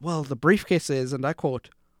 Well, the briefcase is, and I quote,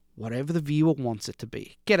 whatever the viewer wants it to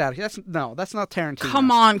be. Get out of here. That's not Tarantino.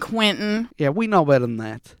 Come on, Quentin. Yeah, we know better than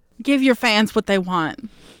that. Give your fans what they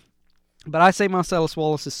want. But I say Marcellus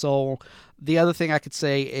Wallace's soul. The other thing I could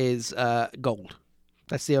say is gold.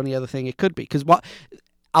 That's the only other thing it could be. Because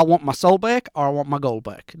I want my soul back or I want my gold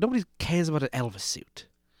back. Nobody cares about an Elvis suit.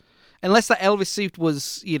 Unless the Elvis suit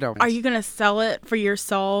was, Are you going to sell it for your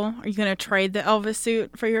soul? Are you going to trade the Elvis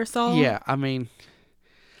suit for your soul? Yeah, I mean,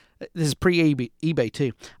 this is pre-eBay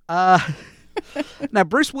too. Now,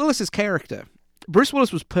 Bruce Willis's character. Bruce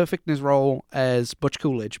Willis was perfect in his role as Butch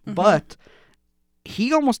Coolidge, but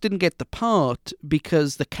he almost didn't get the part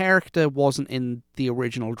because the character wasn't in the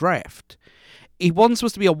original draft. He wasn't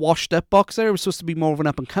supposed to be a washed-up boxer. He was supposed to be more of an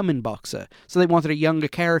up-and-coming boxer. So they wanted a younger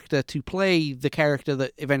character to play the character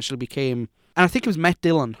that eventually became... And I think it was Matt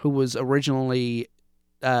Dillon who was originally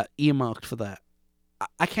earmarked for that.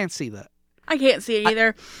 I can't see that. I can't see it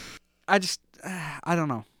either. I don't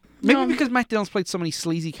know. Maybe because Matt Dillon's played so many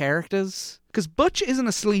sleazy characters. Because Butch isn't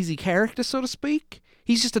a sleazy character, so to speak.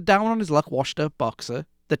 He's just a down-on-his-luck, washed-up boxer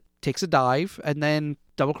that takes a dive and then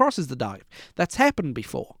double-crosses the dive. That's happened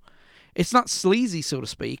before. It's not sleazy, so to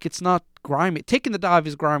speak. It's not grimy. Taking the dive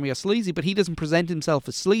is grimy or sleazy, but he doesn't present himself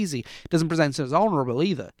as sleazy. Doesn't present himself as honourable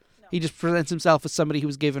either. No. He just presents himself as somebody who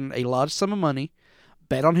was given a large sum of money,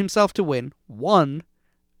 bet on himself to win, won,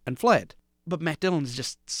 and fled. But Matt Dillon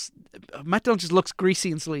just looks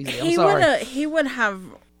greasy and sleazy. I'm sorry. He would have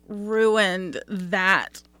ruined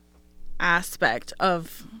that aspect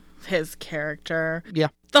of his character. Yeah.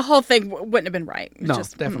 The whole thing wouldn't have been right. No,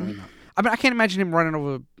 definitely not. I mean, I can't imagine him running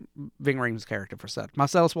over Ving Rhames' character for a set.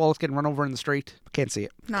 Marcellus Wallace getting run over in the street. Can't see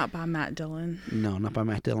it. Not by Matt Dillon. No, not by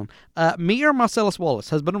Matt Dillon. Mia and Marcellus Wallace,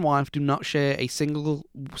 husband and wife, do not share a single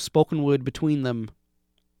spoken word between them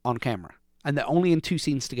on camera. And they're only in 2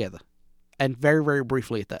 scenes together. And very, very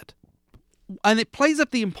briefly at that. And it plays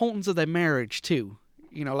up the importance of their marriage, too.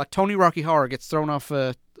 Like Tony Rocky Horror gets thrown off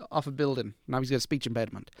a building. Now he's got a speech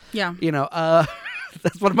impediment. Yeah.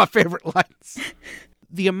 That's one of my favorite lines.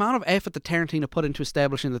 The amount of effort that Tarantino put into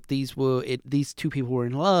establishing that these 2 people were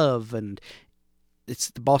in love, and it's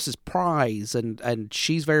the boss's prize, and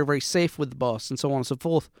she's very, very safe with the boss, and so on and so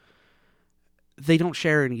forth. They don't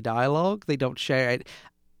share any dialogue. They don't share it.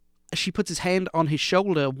 She puts his hand on his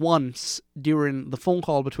shoulder once during the phone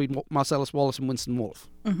call between Marcellus Wallace and Winston Wolfe.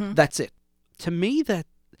 Mm-hmm. That's it. To me,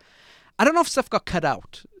 I don't know if stuff got cut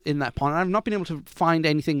out in that point. I've not been able to find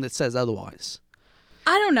anything that says otherwise.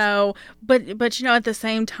 I don't know, but at the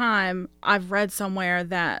same time, I've read somewhere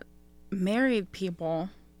that married people,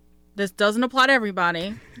 this doesn't apply to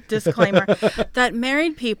everybody, disclaimer, that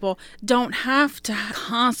married people don't have to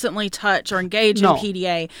constantly touch or engage in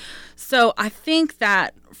PDA. So I think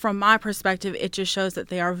that from my perspective, it just shows that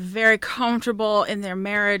they are very comfortable in their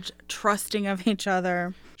marriage, trusting of each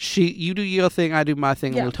other. You do your thing, I do my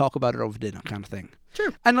thing, and we'll talk about it over dinner kind of thing.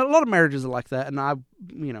 True. And a lot of marriages are like that, and I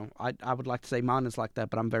would like to say mine is like that,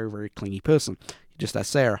 but I'm a very, very clingy person. Just as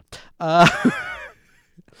Sarah. But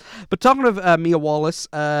talking of Mia Wallace,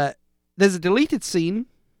 there's a deleted scene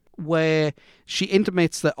where she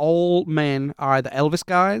intimates that all men are either Elvis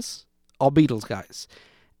guys or Beatles guys.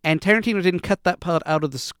 And Tarantino didn't cut that part out of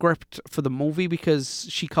the script for the movie because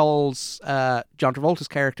she calls John Travolta's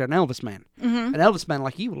character an Elvis man. Mm-hmm. An Elvis man,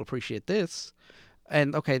 like, you will appreciate this.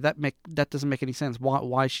 And, okay, that doesn't make any sense.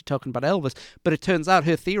 Why is she talking about Elvis? But it turns out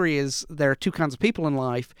her theory is there are 2 kinds of people in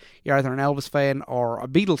life. You're either an Elvis fan or a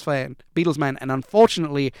Beatles man. And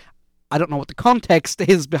unfortunately, I don't know what the context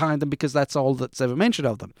is behind them because that's all that's ever mentioned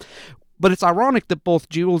of them. But it's ironic that both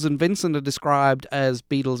Jules and Vincent are described as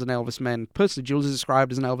Beatles and Elvis men. Personally, Jules is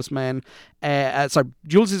described as an Elvis man.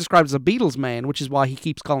 Jules is described as a Beatles man, which is why he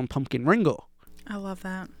keeps calling Pumpkin Ringo. I love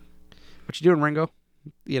that. What you doing, Ringo?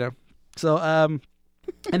 So,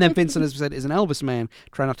 and then Vincent, as we said, is an Elvis man.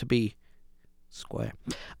 Try not to be square.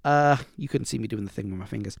 You couldn't see me doing the thing with my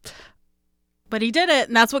fingers. But he did it,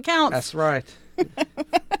 and that's what counts. That's right.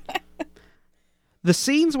 The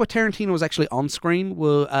scenes where Tarantino was actually on screen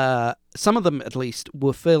were, some of them at least,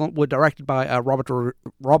 were directed by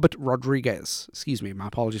Robert Rodriguez. Excuse me, my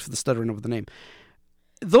apologies for the stuttering over the name.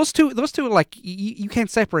 Those two are like, you can't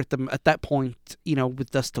separate them at that point,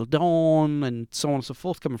 with Dusk Till Dawn and so on and so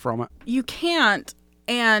forth coming from it. You can't.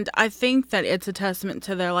 And I think that it's a testament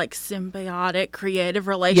to their like symbiotic creative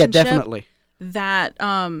relationship. Yeah, definitely. That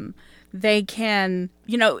they can,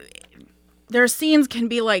 their scenes can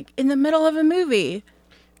be like in the middle of a movie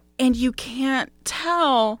and you can't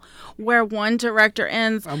tell where one director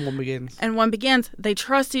ends and one begins. They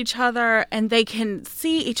trust each other and they can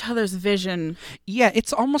see each other's vision. Yeah,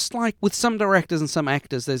 it's almost like with some directors and some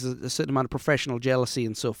actors, there's a certain amount of professional jealousy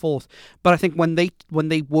and so forth. But I think when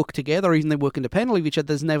they work together, even they work independently of each other,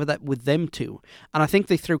 there's never that with them two. And I think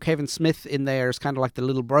they threw Kevin Smith in there as kind of like the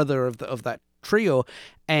little brother of that trio.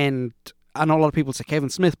 And I know a lot of people say Kevin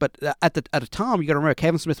Smith, but at a time, you got to remember,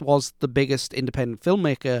 Kevin Smith was the biggest independent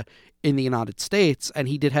filmmaker in the United States, and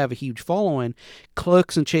he did have a huge following.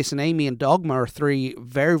 Clerks and Chasing Amy and Dogma are three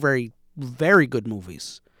very, very, very good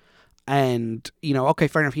movies. And, okay,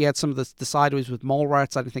 fair enough, he had some of the sideways with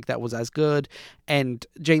Mallrats. I didn't think that was as good. And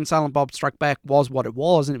Jane Silent Bob Strike Back was what it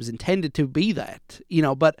was, and it was intended to be that.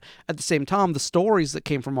 But at the same time, the stories that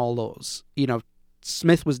came from all those,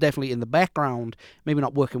 Smith was definitely in the background, maybe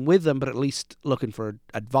not working with them, but at least looking for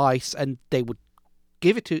advice, and they would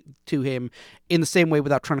give it to him in the same way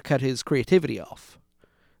without trying to cut his creativity off,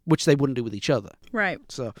 which they wouldn't do with each other. Right.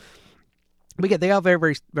 So, but yeah, they are very,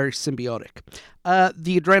 very, very symbiotic.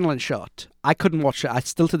 The adrenaline shot, I couldn't watch it. I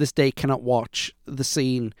still to this day cannot watch the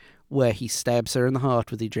scene where he stabs her in the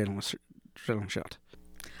heart with the adrenaline shot.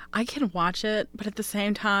 I can watch it, but at the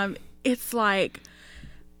same time, it's like,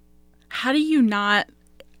 how do you not?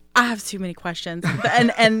 I have too many questions,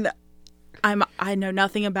 and I know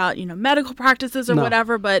nothing about medical practices or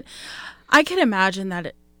whatever, but I can imagine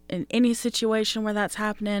that in any situation where that's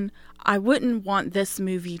happening, I wouldn't want this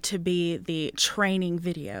movie to be the training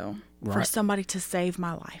video for somebody to save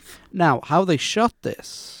my life. Now, how they shot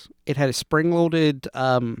this, it had a spring-loaded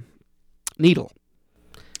needle.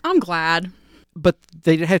 I'm glad, but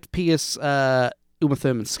they had to pierce Uma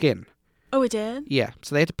Thurman's skin. Oh, it did? Yeah,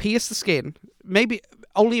 so they had to pierce the skin, maybe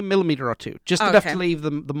only a millimeter or two, just enough to leave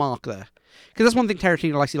the mark there. Because that's one thing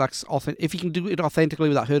Tarantino likes. He likes if he can do it authentically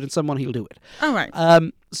without hurting someone, he'll do it. Oh, right.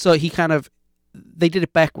 So they did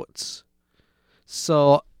it backwards.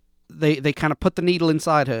 So they kind of put the needle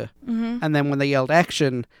inside her, and then when they yelled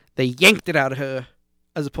action, they yanked it out of her,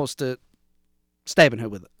 as opposed to stabbing her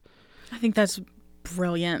with it. I think that's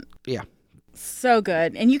brilliant. Yeah. So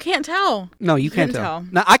good, and you can't tell. No, you can't tell.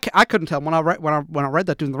 No, I couldn't tell when I read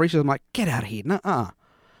that doing the research. I'm like, get out of here!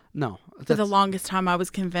 No. For the longest time, I was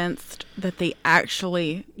convinced that they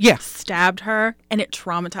actually stabbed her, and it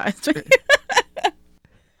traumatized me.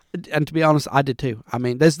 And to be honest, I did too. I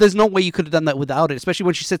mean, there's no way you could have done that without it, especially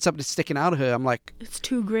when she said something sticking out of her. I'm like, it's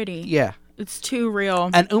too gritty. Yeah, it's too real.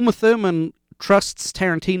 And Uma Thurman trusts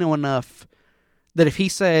Tarantino enough that if he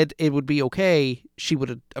said it would be okay, she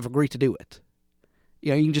would have agreed to do it.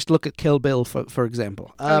 You can just look at Kill Bill, for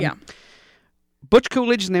example. Butch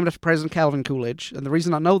Coolidge is named after President Calvin Coolidge, and the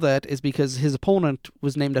reason I know that is because his opponent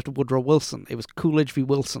was named after Woodrow Wilson. It was Coolidge v.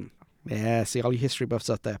 Wilson. Yeah, see all your history buffs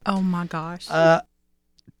out there. Oh my gosh.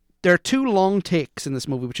 There are two long takes in this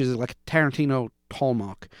movie, which is like a Tarantino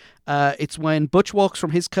hallmark. It's when Butch walks from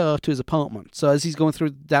his car to his apartment. So as he's going through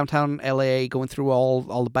downtown LA, going through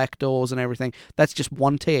all the back doors and everything, that's just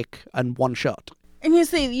one take and one shot. And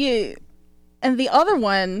and the other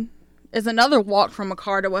one is another walk from a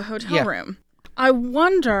car to a hotel room. I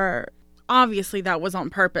wonder, obviously that was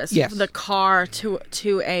on purpose. Yes. The car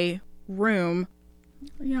to a room.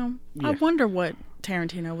 I wonder what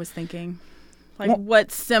Tarantino was thinking.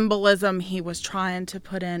 What symbolism he was trying to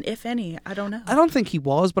put in, if any. I don't know. I don't think he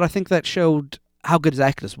was, but I think that showed how good his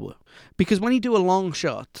actors were. Because when you do a long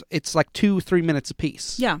shot, it's like 2-3 minutes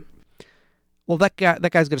apiece. Yeah. Well, that guy's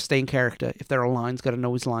got to stay in character. If there are lines, got to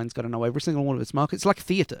know his lines, got to know every single one of his marks. It's like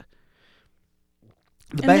theatre.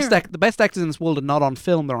 The best actors in this world are not on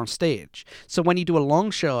film, they're on stage. So when you do a long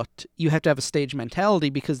shot, you have to have a stage mentality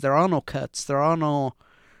because there are no cuts, the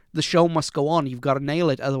show must go on. You've got to nail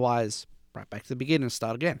it, otherwise right back to the beginning and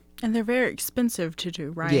start again. And they're very expensive to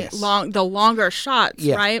do, right? Yes. The longer shots,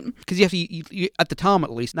 right? Because you have to, at the time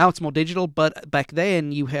at least, now it's more digital, but back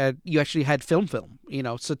then you actually had film,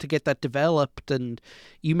 so to get that developed, and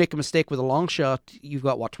you make a mistake with a long shot, you've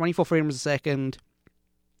got 24 frames a second,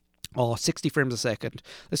 or 60 frames a second.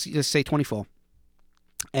 Let's say 24.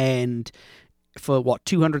 And for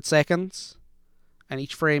 200 seconds, and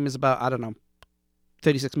each frame is about, I don't know,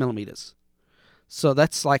 36 millimeters. So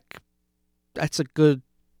that's a good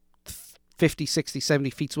 50, 60, 70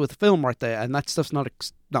 feet worth of film right there, and that stuff's not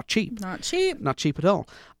cheap. Not cheap. Not cheap at all.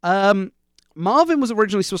 Marvin was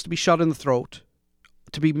originally supposed to be shot in the throat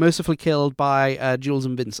to be mercifully killed by Jules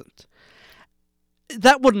and Vincent.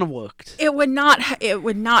 That wouldn't have worked. It would not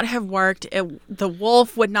have worked. The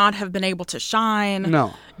wolf would not have been able to shine.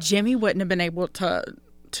 No. Jimmy wouldn't have been able to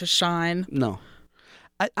shine. No.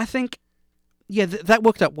 I think, yeah, that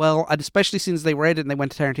worked out well, and especially since they read it and they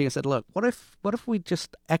went to Tarantino and said, look, what if we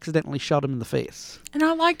just accidentally shot him in the face? And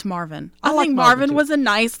I liked Marvin. I think liked Marvin too. was a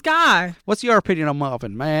nice guy. What's your opinion on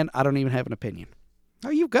Marvin? Man, I don't even have an opinion. Oh,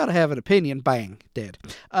 you've got to have an opinion. Bang. Dead.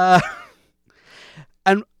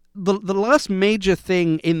 And the last major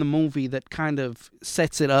thing in the movie that kind of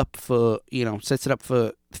sets it up for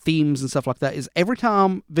themes and stuff like that is every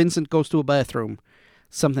time Vincent goes to a bathroom,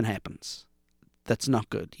 something happens that's not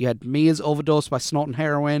good. You had Mia's overdose by snorting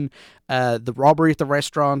heroin, the robbery at the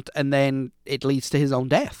restaurant, and then it leads to his own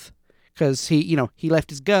death because he left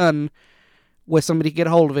his gun where somebody could get a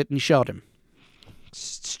hold of it and he shot him.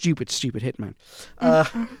 Stupid hitman.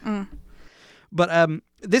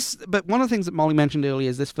 But one of the things that Molly mentioned earlier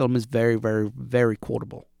is this film is very, very, very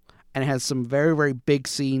quotable, and it has some very, very big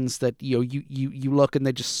scenes that you look and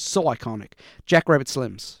they're just so iconic. Jack Rabbit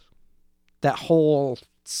Slims, that whole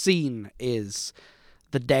scene is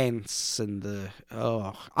the dance and the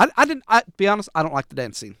be honest, I don't like the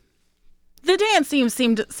dance scene. The dance scene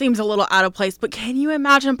seems a little out of place, but can you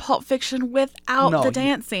imagine Pulp Fiction without the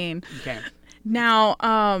dance scene? You can't. Now,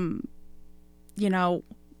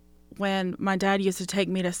 when my dad used to take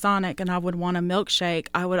me to Sonic and I would want a milkshake,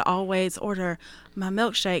 I would always order my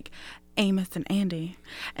milkshake Amos and Andy,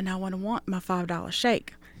 and I would want my $5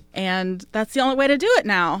 shake. And that's the only way to do it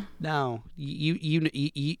now. Now,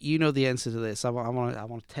 you know the answer to this. I want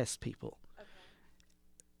to test people. Okay.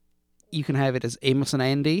 You can have it as Amos and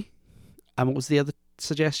Andy. And what was the other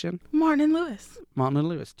suggestion? Martin and Lewis. Martin and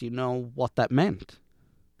Lewis. Do you know what that meant?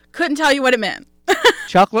 Couldn't tell you what it meant.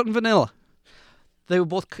 Chocolate and vanilla. They were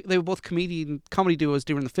both comedy duos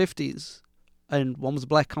during the 50s, and one was a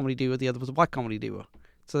black comedy duo, the other was a white comedy duo.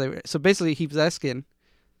 So basically he was asking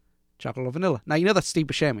chocolate or vanilla. Now you know that's Steve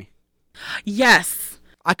Buscemi. Yes.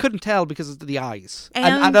 I couldn't tell because of the eyes,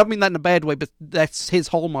 and I don't mean that in a bad way, but that's his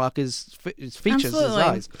hallmark. His features, absolutely. His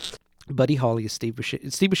eyes. Buddy Holly is Steve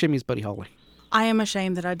Buscemi. Steve Buscemi is Buddy Holly. I am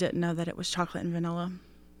ashamed that I didn't know that it was chocolate and vanilla.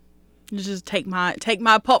 You just take my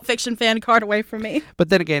Pulp Fiction fan card away from me. But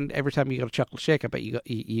then again, every time you got a chocolate shake, I bet you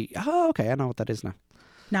oh, okay, I know what that is now.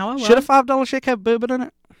 Now I will. Should a $5 shake have bourbon in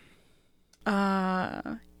it?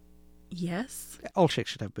 Yes. All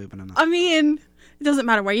shakes should have bourbon in it. I mean, it doesn't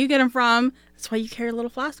matter where you get them from. That's why you carry a little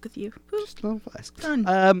flask with you. Boop. Just a little flask.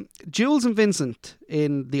 Done. Jules and Vincent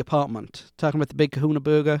in the apartment, talking about the Big Kahuna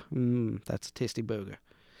burger. That's a tasty burger.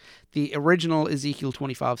 The original Ezekiel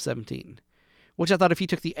 25:17. Which I thought if you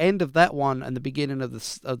took the end of that one and the beginning of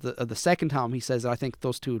the second time, he says, I think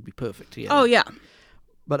those two would be perfect together. Oh, yeah.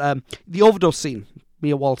 But the overdose scene,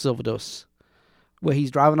 Mia Walt's overdose, where he's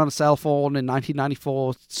driving on a cell phone in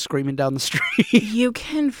 1994, screaming down the street. You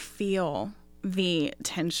can feel the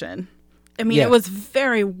tension. I mean, Yeah. It was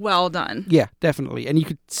very well done. Yeah, definitely. And you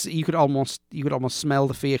could almost smell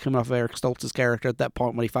the fear coming off Eric Stoltz's character at that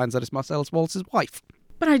point when he finds out it's Marcellus Wallace's wife.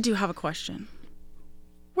 But I do have a question.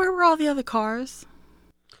 Where were all the other cars?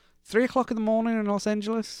 3:00 in the morning in Los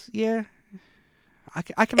Angeles. Yeah, I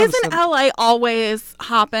can. Isn't understand. LA always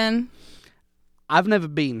hopping? I've never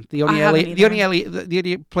been. The I only haven't LA, either. the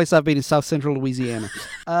only place I've been is South Central Louisiana.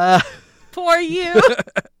 For you.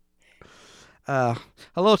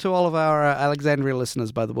 Hello to all of our Alexandria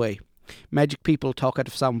listeners, by the way. Magic people talk out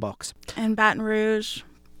of soundbox. And Baton Rouge.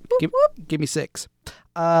 Whoop, whoop. Give me 6.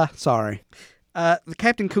 Sorry. The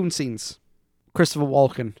Captain Coon scenes. Christopher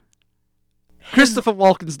Walken. Christopher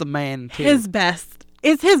Walken's the man, too.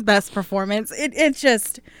 It's his best performance. It's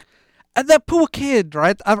just... And that poor kid,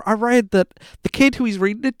 right? I read that the kid who he's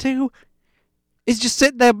reading it to is just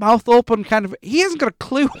sitting there, mouth open, kind of... He hasn't got a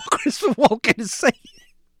clue what Christopher Walken is saying.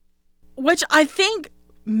 Which I think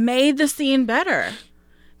made the scene better.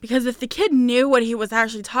 Because if the kid knew what he was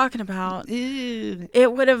actually talking about,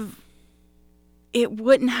 it wouldn't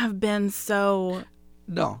have been so...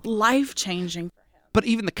 No, life-changing. but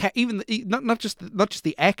even not just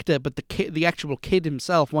the actor, but the actual kid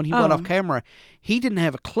himself. When he went off camera, he didn't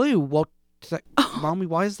have a clue what. Mommy,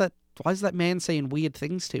 why is that man saying weird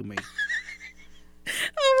things to me?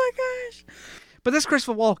 Oh my gosh! But that's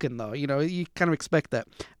Christopher Walken, though. You know, you kind of expect that.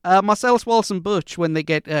 Marcellus Wallace and Butch when they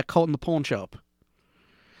get caught in the pawn shop.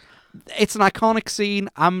 it's an iconic scene.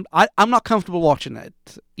 I'm not comfortable watching it.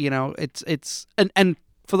 It's and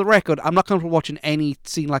for the record, I'm not comfortable watching any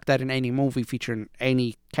scene like that in any movie featuring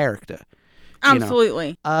any character.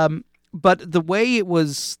 Absolutely. But the way it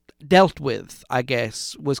was dealt with, I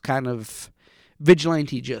guess, was kind of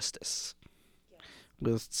vigilante justice.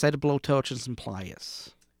 With a set of blowtorches and some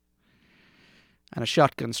pliers. And a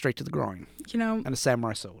shotgun straight to the groin. And a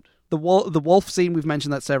samurai sword. The wolf scene, we've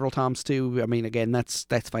mentioned that several times too. I mean, again, that's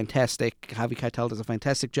fantastic. Harvey Keitel does a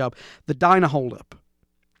fantastic job. The diner hold-up.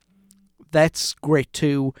 That's great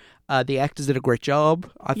too. The actors did a great job,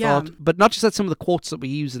 I thought. But not just that, some of the quotes that we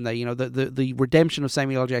use in there, the redemption of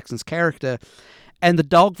Samuel L. Jackson's character and the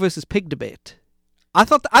dog versus pig debate. I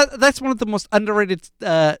thought that's one of the most underrated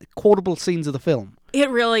quotable scenes of the film. It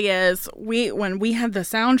really is. When we had the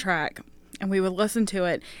soundtrack and we would listen to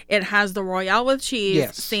it, it has the Royale with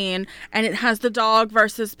cheese scene and it has the dog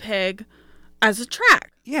versus pig as a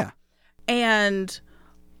track. Yeah. And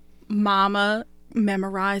Mama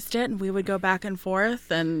memorized it, and we would go back and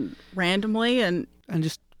forth and randomly and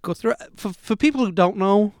just go through it. For people who don't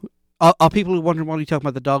know, are people who are wondering what are you talking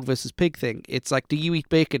about, the dog versus pig thing, it's like, do you eat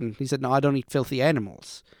bacon? He said, no, I don't eat filthy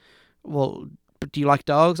animals. Well, but do you like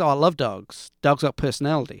dogs? Oh, I love dogs. Dogs got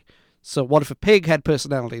personality. So what if a pig had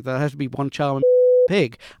personality? There has to be one charming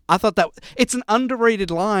pig. I thought that it's an underrated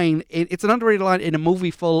line. It's an underrated line in a movie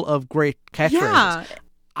full of great catchphrases. Yeah.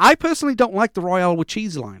 I personally don't like the Royale with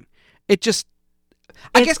cheese line. I guess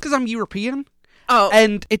because I'm European. Oh.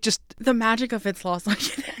 And it just... The magic of it's lost on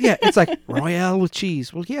you. Yeah, it's like, Royale with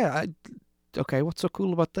cheese. Well, yeah, okay, what's so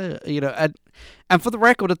cool about that? And for the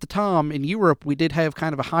record, at the time, in Europe, we did have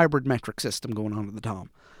kind of a hybrid metric system going on at the time.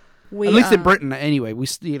 At least in Britain, anyway.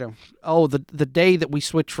 The day that we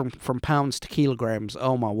switched from pounds to kilograms,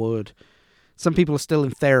 oh my word. Some people are still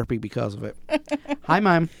in therapy because of it. Hi,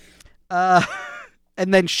 Mom.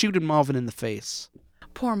 And then shooting Marvin in the face.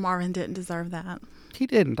 Poor Marvin didn't deserve that. He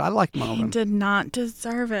didn't. I liked Marvin. He did not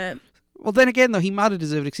deserve it. Well, then again, though, he might have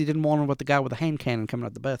deserved it because he didn't warn him about the guy with the hand cannon coming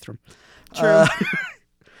out the bathroom. True.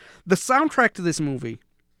 The soundtrack to this movie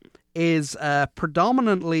is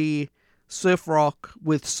predominantly surf rock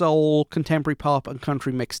with soul, contemporary pop, and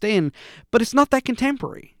country mixed in, but it's not that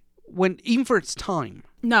contemporary, even for its time.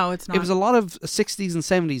 No, it's not. It was a lot of 60s and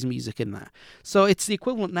 70s music in there. So it's the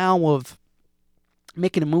equivalent now of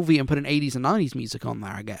making a movie and putting 80s and 90s music on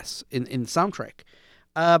there, I guess, in the soundtrack.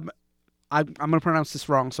 I'm going to pronounce this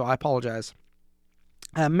wrong, so I apologize.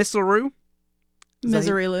 Misery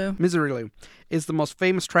Lou is the most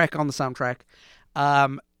famous track on the soundtrack.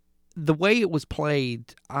 The way it was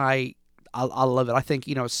played, I love it. I think,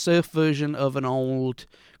 a surf version of an old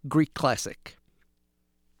Greek classic.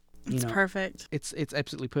 It's perfect. It's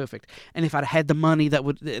absolutely perfect. And if I'd had the money, that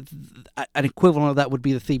would an equivalent of that would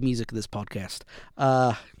be the theme music of this podcast.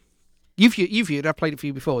 You've heard. I played it for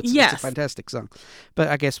you before. It's a fantastic song. But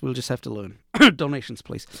I guess we'll just have to learn. Donations,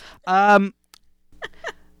 please. But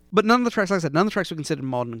none of the tracks, like I said, were considered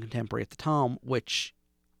modern and contemporary at the time, which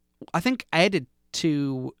I think added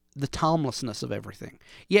to the timelessness of everything.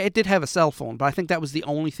 Yeah, it did have a cell phone, but I think that was the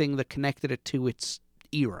only thing that connected it to its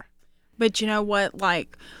era. But you know what?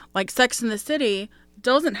 Like Sex and the City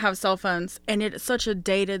doesn't have cell phones, and it's such a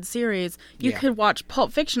dated series. You could watch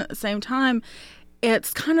Pulp Fiction at the same time.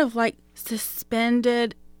 It's kind of like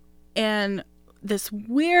suspended in this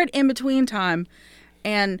weird in-between time,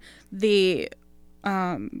 and the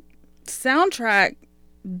soundtrack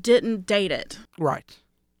didn't date it. Right.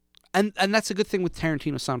 And that's a good thing with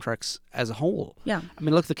Tarantino soundtracks as a whole. Yeah. I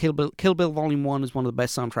mean, look, the Kill Bill Volume 1 is one of the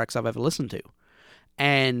best soundtracks I've ever listened to.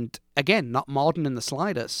 And, again, not modern in the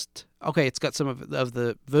slightest. Okay, it's got some of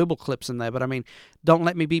the verbal clips in there, but, I mean, Don't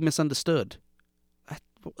Let Me Be Misunderstood.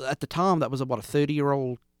 At the time, that was, a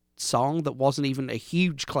 30-year-old song that wasn't even a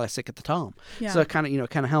huge classic at the time. Yeah. So it kind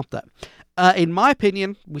of helped that. In my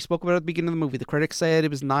opinion, we spoke about it at the beginning of the movie. The critics said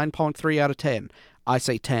it was 9.3 out of 10. I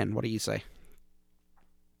say 10. What do you say?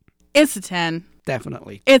 It's a 10.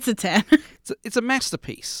 Definitely. It's a 10. It's a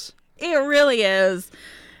masterpiece. It really is.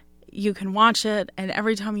 You can watch it, and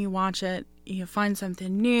every time you watch it, you find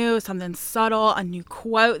something new, something subtle, a new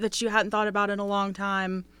quote that you hadn't thought about in a long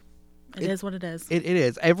time. It is what it is. It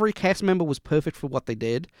is. Every cast member was perfect for what they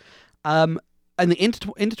did. And the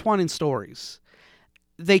intertwining stories,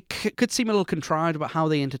 they could seem a little contrived about how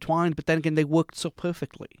they intertwined, but then again, they worked so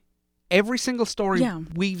perfectly. Every single story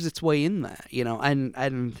weaves its way in there,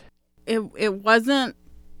 and it wasn't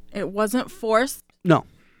forced. No.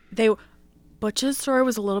 Butch's story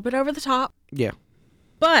was a little bit over the top. Yeah.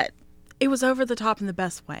 But it was over the top in the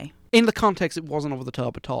best way. In the context, it wasn't over the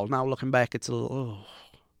top at all. Now, looking back, it's a little...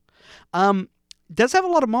 does have a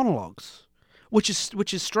lot of monologues, which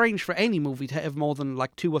is strange for any movie to have more than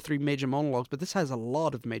like 2 or 3 major monologues, but this has a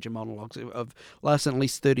lot of major monologues of less than at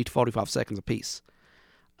least 30 to 45 seconds apiece.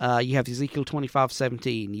 You have Ezekiel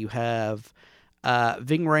 25:17. You have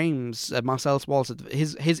Ving Rhames, Marcellus Wallace.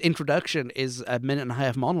 His introduction is a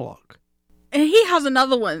 1.5-minute monologue. And he has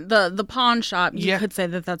another one, the pawn shop. You could say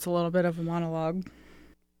that's a little bit of a monologue.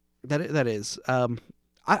 That is.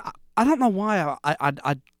 I don't know why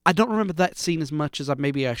I don't remember that scene as much as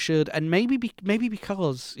maybe I should, and maybe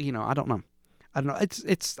because I don't know. I'm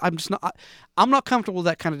not comfortable with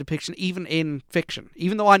that kind of depiction, even in fiction.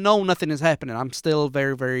 Even though I know nothing is happening, I'm still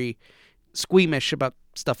very, very squeamish about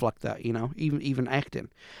stuff like that. Even acting.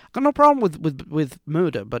 I've got no problem with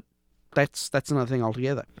murder, but that's another thing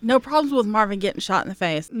altogether. No problems with Marvin getting shot in the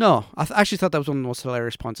face. No, I actually thought that was one of the most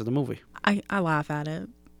hilarious points of the movie. I laugh at it.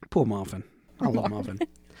 Poor Marvin. I love Marvin.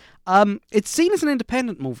 It's seen as an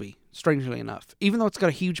independent movie, strangely enough, even though it's got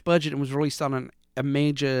a huge budget and was released on a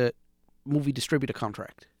major movie distributor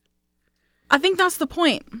contract. I think that's the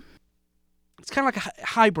point. It's kind of like a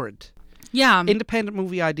hybrid. Yeah. Independent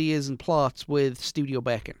movie ideas and plots with studio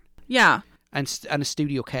backing. Yeah. And a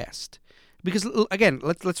studio cast. Because, again,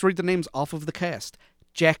 let's read the names off of the cast.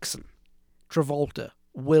 Jackson, Travolta,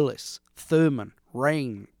 Willis, Thurman,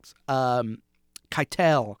 Raines,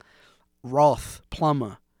 Keitel, Roth,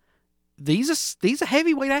 Plummer. These are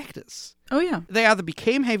heavyweight actors. Oh yeah. They either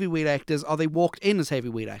became heavyweight actors or they walked in as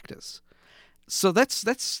heavyweight actors. So that's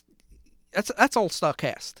all-star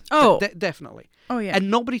cast. Oh, definitely. Oh yeah.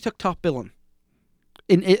 And nobody took top billing.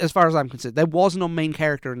 As far as I'm concerned, there was no main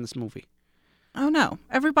character in this movie. Oh no,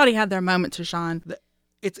 everybody had their moment to shine.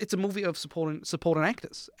 It's a movie of supporting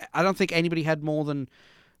actors. I don't think anybody had more than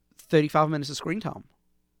 35 minutes of screen time.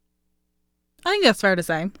 I think that's fair to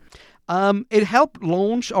say. It helped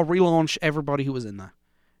launch or relaunch everybody who was in there.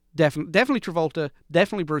 Definitely Travolta,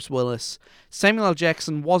 definitely Bruce Willis. Samuel L.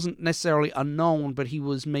 Jackson wasn't necessarily unknown, but he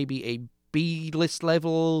was maybe a B-list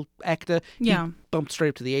level actor. Yeah. He bumped straight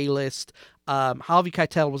up to the A-list. Harvey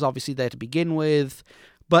Keitel was obviously there to begin with,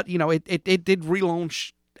 but it did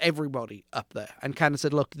relaunch everybody up there and kind of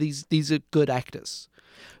said, look, these are good actors.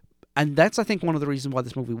 And that's, I think, one of the reasons why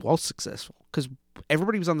this movie was successful, because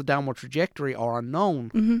everybody was on the downward trajectory or unknown.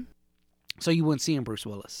 Mm-hmm. So you weren't seeing Bruce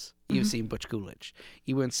Willis. You were seeing Butch Coolidge.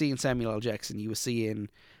 You weren't seeing Samuel L. Jackson. You were seeing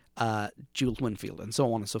Jules Winfield and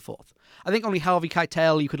so on and so forth. I think only Harvey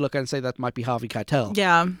Keitel you could look at and say that might be Harvey Keitel.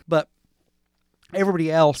 Yeah. But everybody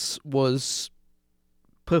else was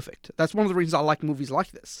perfect. That's one of the reasons I like movies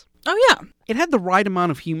like this. Oh, yeah. It had the right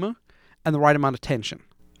amount of humor and the right amount of tension.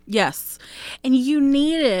 Yes. And you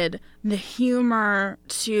needed the humor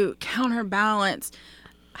to counterbalance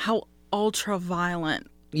how ultra-violent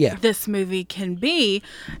this movie can be.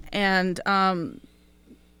 And,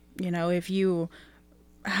 if you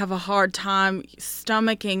have a hard time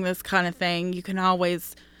stomaching this kind of thing, you can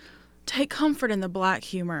always take comfort in the black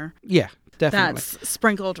humor. Yeah, definitely. That's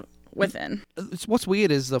sprinkled within. What's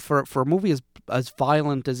weird is, though, for a movie as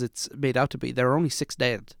violent as it's made out to be, there are only 6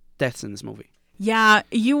 deaths in this movie. Yeah,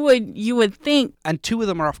 you would think. And 2 of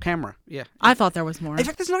them are off camera. Yeah. I thought there was more. In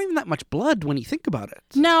fact, there's not even that much blood when you think about it.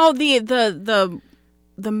 No,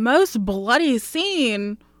 the most bloody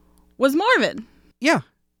scene was Marvin. Yeah.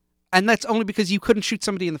 And that's only because you couldn't shoot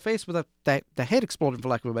somebody in the face without the head exploding, for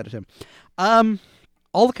lack of a better term.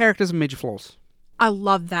 All the characters have major flaws. I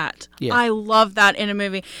love that. Yeah. I love that in a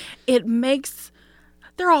movie.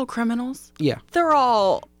 They're all criminals. Yeah. They're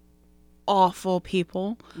all awful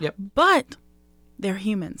people. Yep. But they're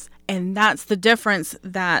humans. And that's the difference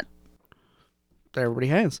that everybody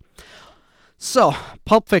has. So,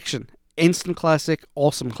 Pulp Fiction. Instant classic,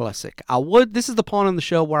 awesome classic. This is the point on the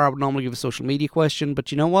show where I would normally give a social media question,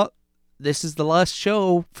 but you know what? This is the last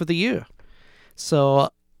show for the year. So,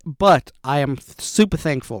 but I am super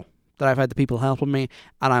thankful that I've had the people helping me,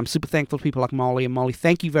 and I'm super thankful to people like Molly. And Molly,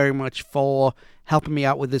 thank you very much for helping me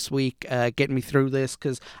out with this week, getting me through this,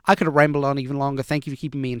 because I could have rambled on even longer. Thank you for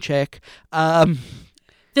keeping me in check.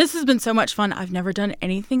 This has been so much fun. I've never done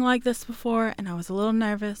anything like this before, and I was a little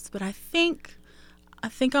nervous, but I think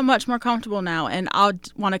I'm much more comfortable now, and I'll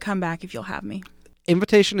want to come back if you'll have me.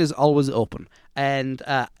 Invitation is always open. And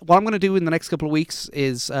what I'm going to do in the next couple of weeks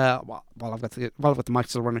is, while I've got the mic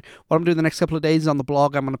still running, what I'm doing the next couple of days on the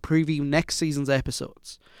blog, I'm going to preview next season's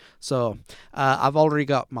episodes. So I've already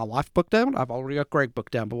got my wife booked down. I've already got Greg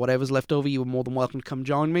booked down. But whatever's left over, you are more than welcome to come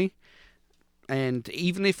join me. And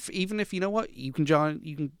even if you know what, you can join.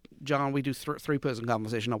 We do 3-person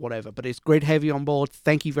conversation or whatever. But it's great to have you on board.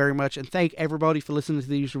 Thank you very much. And thank everybody for listening to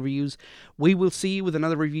these reviews. We will see you with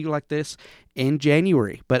another review like this in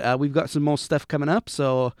January. But we've got some more stuff coming up,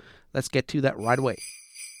 so let's get to that right away.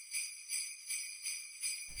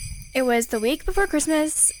 It was the week before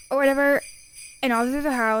Christmas, or whatever, and all through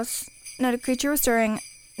the house, not a creature was stirring,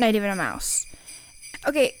 not even a mouse.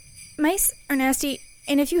 Okay, mice are nasty,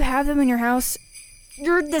 and if you have them in your house,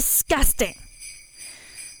 you're disgusting.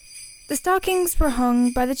 The stockings were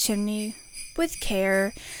hung by the chimney with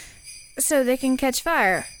care so they can catch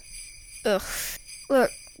fire. Ugh.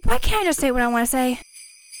 Look, why can't I just say what I want to say?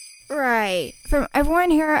 Right. From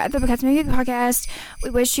everyone here at the Because Maybe podcast, we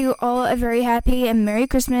wish you all a very happy and Merry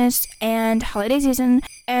Christmas and holiday season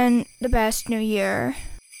and the best New Year.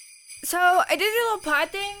 So, I did a little pod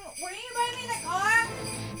thing. Were you inviting me in the car?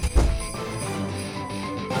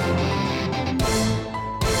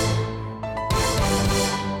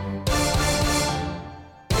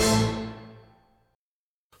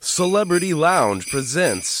 Celebrity Lounge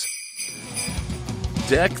presents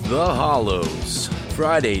Deck the Hollows,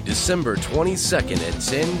 Friday, December 22nd at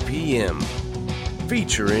 10 p.m.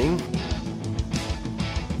 Featuring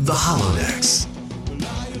The Holodecks.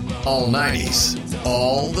 All 90s,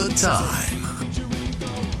 all the time.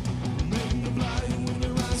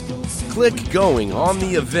 Click going on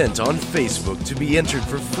the event on Facebook to be entered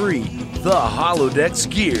for free. The Holodecks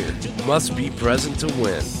gear must be present to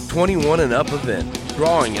win. 21 and up event.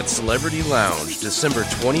 Drawing at Celebrity Lounge, December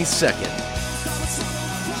 22nd.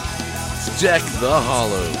 Deck the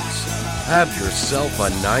Hollows. Have yourself a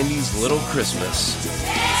 90s little Christmas.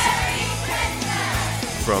 Merry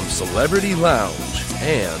Christmas! From Celebrity Lounge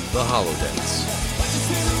and the Holodecks.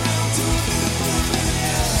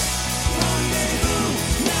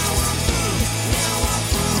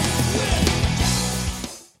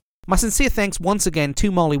 My sincere thanks once again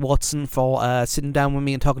to Molly Watson for sitting down with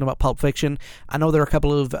me and talking about Pulp Fiction. I know there are a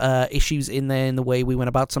couple of issues in there in the way we went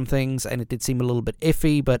about some things, and it did seem a little bit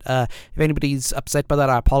iffy, but if anybody's upset by that,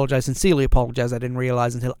 I apologize, sincerely apologize. I didn't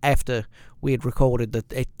realize until after we had recorded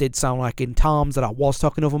that it did sound like in terms that I was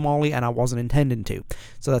talking over Molly, and I wasn't intending to.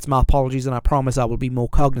 So that's my apologies, and I promise I will be more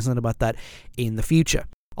cognizant about that in the future.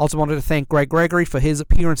 Also wanted to thank Greg Gregory for his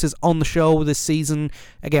appearances on the show this season.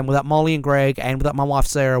 Again, without Molly and Greg and without my wife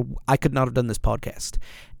Sarah, I could not have done this podcast.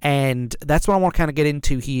 And that's what I want to kind of get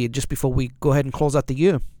into here just before we go ahead and close out the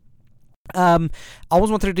year. I always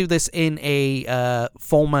wanted to do this in a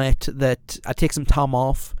format that I take some time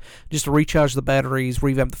off, just to recharge the batteries,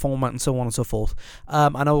 revamp the format, and so on and so forth.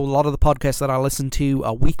 I know a lot of the podcasts that I listen to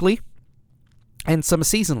are weekly, and some are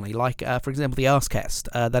seasonally, like, for example, the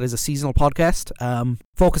Arscast. That is a seasonal podcast,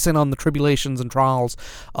 focusing on the tribulations and trials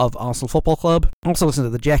of Arsenal Football Club. I also listen to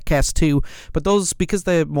the Jackcast too, but those, because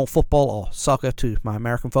they're more football, or soccer to my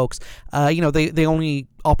American folks, they only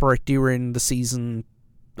operate during the season,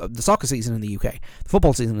 the soccer season in the UK, the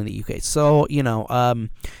football season in the UK. So,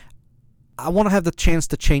 I want to have the chance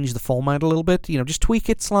to change the format a little bit, just tweak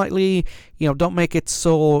it slightly, don't make it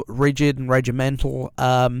so rigid and regimental.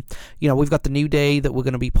 We've got the new day that we're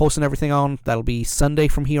going to be posting everything on. That'll be Sunday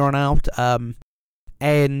from here on out.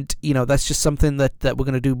 And that's just something that we're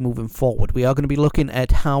going to do moving forward. We are going to be looking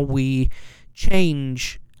at how we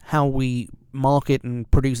change how we market and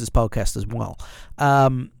produce this podcast as well.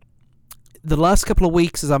 The last couple of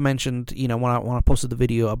weeks, as I mentioned, when I posted the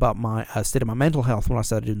video about my state of my mental health when I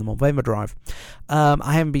started doing the Movember drive,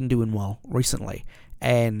 I haven't been doing well recently.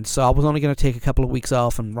 And so I was only going to take a couple of weeks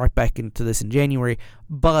off and right back into this in January,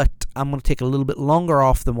 but I'm going to take a little bit longer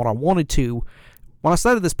off than what I wanted to. When I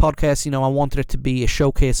started this podcast, I wanted it to be a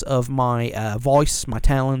showcase of my voice, my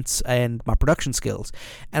talents, and my production skills.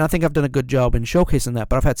 And I think I've done a good job in showcasing that,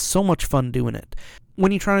 but I've had so much fun doing it.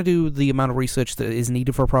 When you're trying to do the amount of research that is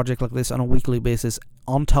needed for a project like this on a weekly basis,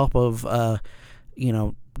 on top of,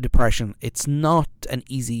 depression, it's not an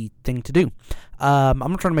easy thing to do. I'm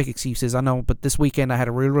not trying to make excuses, I know, but this weekend I had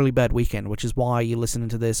a really, really bad weekend, which is why you're listening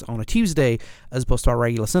to this on a Tuesday as opposed to our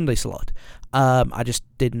regular Sunday slot. I just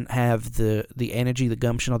didn't have the energy, the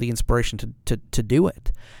gumption, or the inspiration to do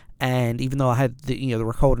it. And even though I had the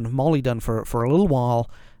recording of Molly done for a little while,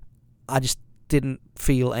 I just didn't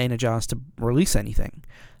feel energized to release anything.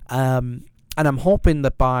 And I'm hoping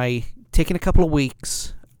that by taking a couple of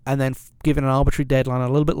weeks and then giving an arbitrary deadline a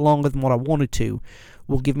little bit longer than what I wanted to,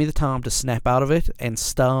 will give me the time to snap out of it and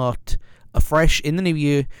start afresh in the new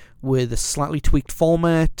year with a slightly tweaked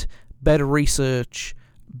format, better research,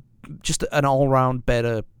 just an all-round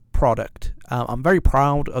better product. I'm very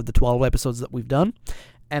proud of the 12 episodes that we've done,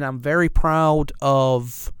 and I'm very proud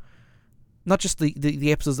of not just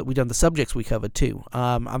the episodes that we've done, the subjects we covered too.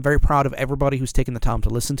 I'm very proud of everybody who's taken the time to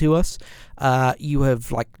listen to us. You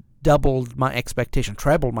have doubled my expectation,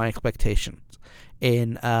 trebled my expectations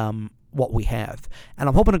in what we have. And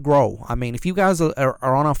I'm hoping to grow. I mean, if you guys are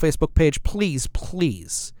on our Facebook page,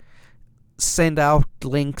 please send out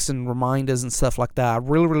links and reminders and stuff like that. I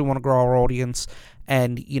really, really want to grow our audience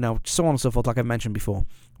and, so on and so forth, like I mentioned before.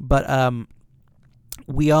 But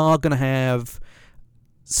we are going to have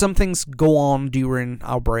some things go on during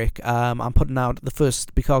our break. I'm putting out the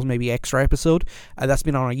first Because Maybe Extra episode. That's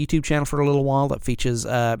been on our YouTube channel for a little while. That features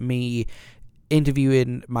me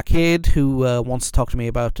interviewing my kid who wants to talk to me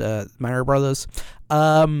about Mario Brothers.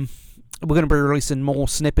 We're going to be releasing more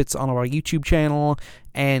snippets on our YouTube channel,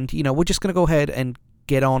 and we're just going to go ahead and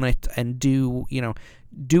get on it and do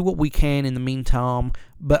what we can in the meantime,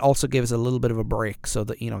 but also give us a little bit of a break so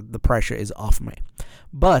that the pressure is off me.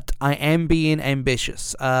 But I am being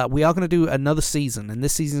ambitious. We are going to do another season, and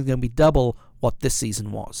this season is going to be double what this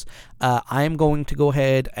season was. I am going to go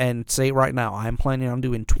ahead and say it right now. I am planning on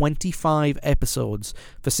doing 25 episodes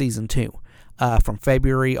for season 2. From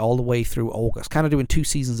February all the way through August. Kind of doing 2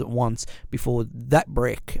 seasons at once before that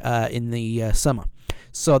break in the summer.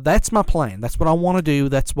 So that's my plan. That's what I want to do.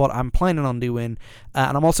 That's what I'm planning on doing.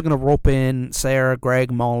 And I'm also going to rope in Sarah,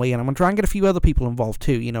 Greg, Molly, and I'm going to try and get a few other people involved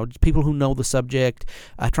too. People who know the subject.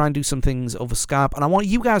 Try and do some things over Skype. And I want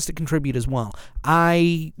you guys to contribute as well.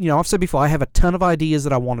 I've said before, I have a ton of ideas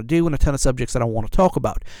that I want to do and a ton of subjects that I want to talk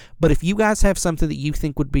about. But if you guys have something that you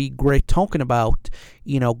think would be great talking about,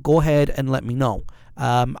 go ahead and let me know.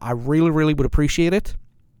 I really, really would appreciate it.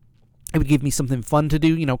 It would give me something fun to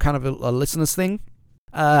do, kind of a listener's thing.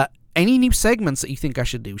 Any new segments that you think I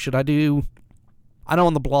should do? I know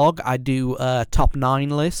on the blog I do top 9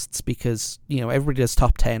 lists because, everybody does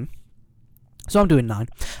top 10. So I'm doing 9.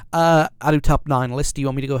 I do top 9 lists. Do you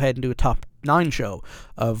want me to go ahead and do a top 9 show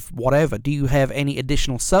of whatever? Do you have any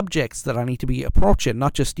additional subjects that I need to be approaching?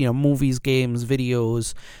 Not just, movies, games,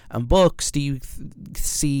 videos, and books. Do you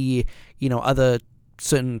see, other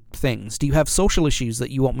certain things? Do you have social issues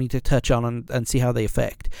that you want me to touch on and see how they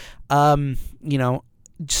affect?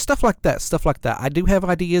 Stuff like that. I do have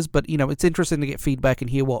ideas, but, it's interesting to get feedback and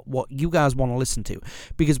hear what you guys want to listen to.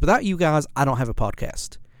 Because without you guys, I don't have a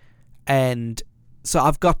podcast. And so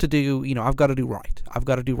I've got to do right. I've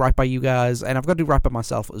got to do right by you guys, and I've got to do right by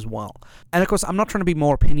myself as well. And, of course, I'm not trying to be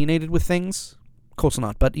more opinionated with things. Of course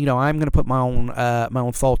not. But, I'm going to put my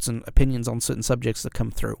own thoughts and opinions on certain subjects that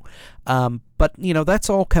come through. But, that's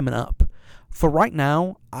all coming up. For right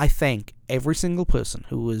now, I thank every single person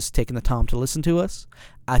who has taken the time to listen to us.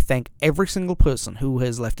 I thank every single person who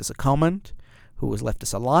has left us a comment, who has left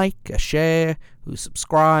us a like, a share, who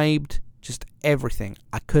subscribed, just everything.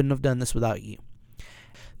 I couldn't have done this without you.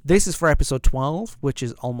 This is for episode 12, which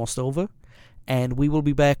is almost over, and we will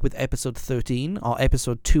be back with episode 13, or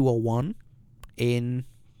episode 201, in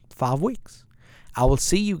 5 weeks. I will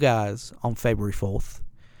see you guys on February 4th,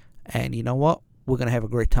 and you know what? We're going to have a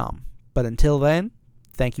great time. But until then,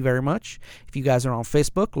 thank you very much. If you guys are on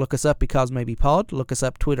Facebook, look us up Because Maybe Pod. Look us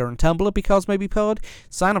up Twitter and Tumblr Because Maybe Pod.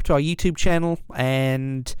 Sign up to our YouTube channel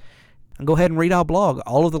and go ahead and read our blog.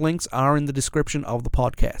 All of the links are in the description of the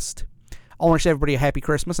podcast. I want to wish everybody a happy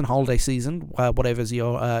Christmas and holiday season, whatever's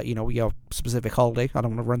your specific holiday. I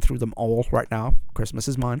don't want to run through them all right now. Christmas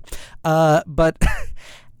is mine. But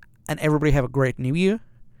and everybody have a great New Year.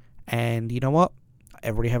 And you know what?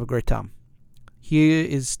 Everybody have a great time. Here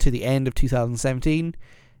is to the end of 2017,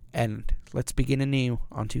 and let's begin anew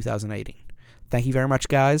on 2018. Thank you very much,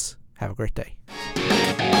 guys. Have a great day.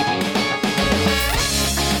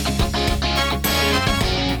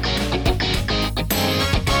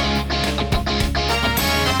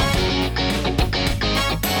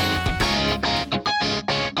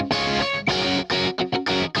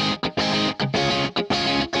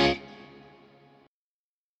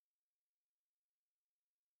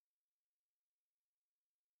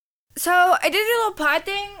 So I did a little pod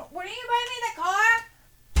thing. When are you buying me the car?